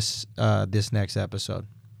Walkers this next episode.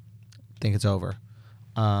 I think it's over.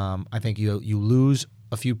 I think you lose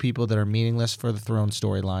a few people that are meaningless for the throne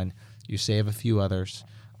storyline. You save a few others.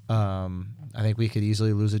 I think we could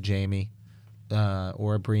easily lose a Jaime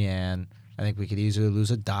or a Brienne. I think we could easily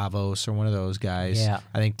lose a Davos or one of those guys. Yeah.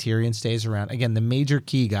 I think Tyrion stays around. Again, the major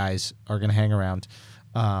key guys are going to hang around.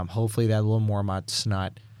 Hopefully that little Mormont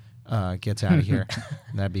snot gets out of here.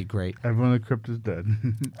 That'd be great. Everyone in the crypt is dead.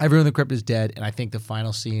 Everyone in the crypt is dead, and I think the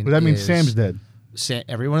final scene But that means is- Sam's dead.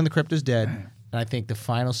 Everyone in the crypt is dead, and I think the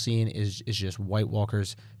final scene is just White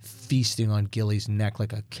Walkers feasting on Gilly's neck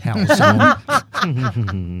like a calzone.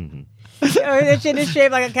 That shit is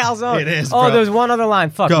shaped like a calzone. It is, Oh, bro. there's one other line.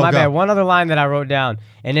 Fuck, Go, my go. bad. One other line that I wrote down,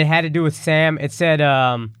 and it had to do with Sam. It said,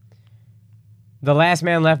 "The last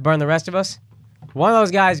man left burned the rest of us." One of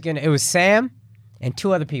those guys, it was Sam and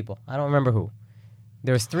 2 other people. I don't remember who.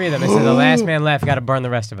 There was 3 of them. It said, "The last man left got to burn the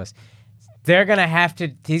rest of us." They're gonna have to.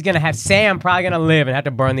 He's gonna have Sam probably gonna live and have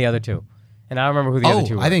to burn the other 2. And I don't remember who the other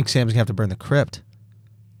 2 were. I think Sam's gonna have to burn the crypt.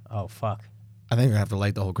 Oh fuck, I think we're gonna have to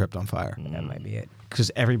light the whole crypt on fire that might be it. because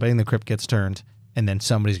everybody in the crypt gets turned, and then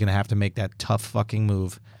somebody's gonna have to make that tough fucking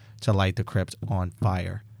move to light the crypt on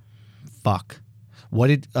fire. Fuck. What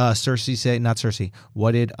did Cersei say? Not Cersei.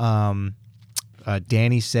 What did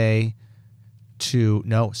Danny say to?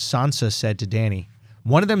 No, Sansa said to Danny.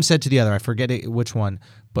 One of them said to the other. I forget which one.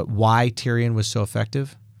 But why Tyrion was so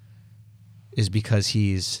effective is because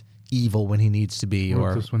he's evil when he needs to be,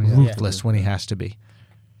 Ruthless or when he has to ruthless be. when he has to be.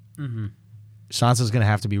 Mm-hmm. Sansa's gonna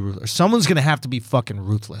have to be ruthless. Someone's gonna have to be fucking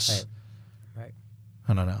ruthless. Right.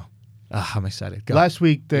 I don't know. I'm excited. Go. Last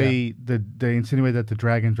week they insinuated that the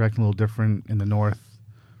dragon's acting a little different in the north.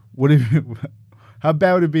 What if? How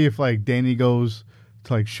bad would it be if like Danny goes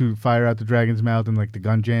to like shoot fire out the dragon's mouth and like the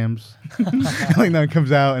gun jams, like now it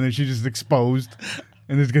comes out and then she's just exposed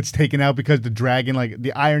and this gets taken out because the dragon, like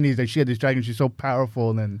the irony is that she had this dragon, she's so powerful,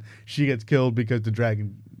 and then she gets killed because the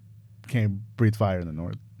dragon can't breathe fire in the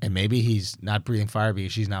north. And maybe he's not breathing fire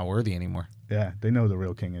because she's not worthy anymore. Yeah, they know the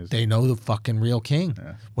real king is. They know the fucking real king.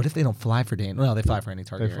 Yeah. What if they don't fly for Danny? Well, they fly for any They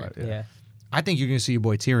target. fly, Right? Yeah. I think you're gonna see your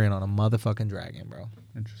boy Tyrion on a motherfucking dragon, bro.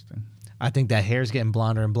 Interesting. I think that hair's getting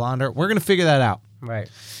blonder and blonder. We're gonna figure that out. Right.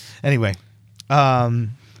 Anyway,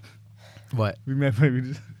 what? We met maybe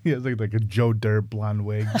just, he has like a Joe Dirt blonde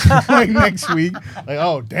wig like next week. Like,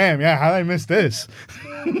 oh damn, yeah, how did I miss this?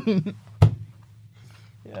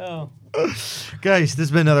 Yo. Guys, this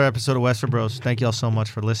has been another episode of Western Bros. Thank you all so much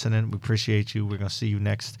for listening. We appreciate you. We're gonna see you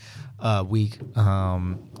next week.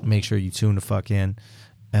 Make sure you tune the fuck in.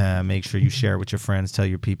 Make sure you share it with your friends. Tell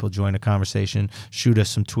your people. Join the conversation. Shoot us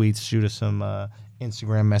some tweets. Shoot us some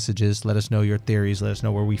Instagram messages. Let us know your theories. Let us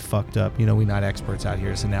know where we fucked up. You know, we're not experts out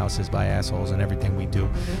here. It's analysis by assholes and everything we do.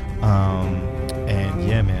 And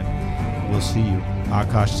yeah, man, we'll see you.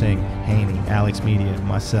 Akash Singh, Haney, Alex Media,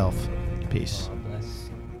 myself. Peace.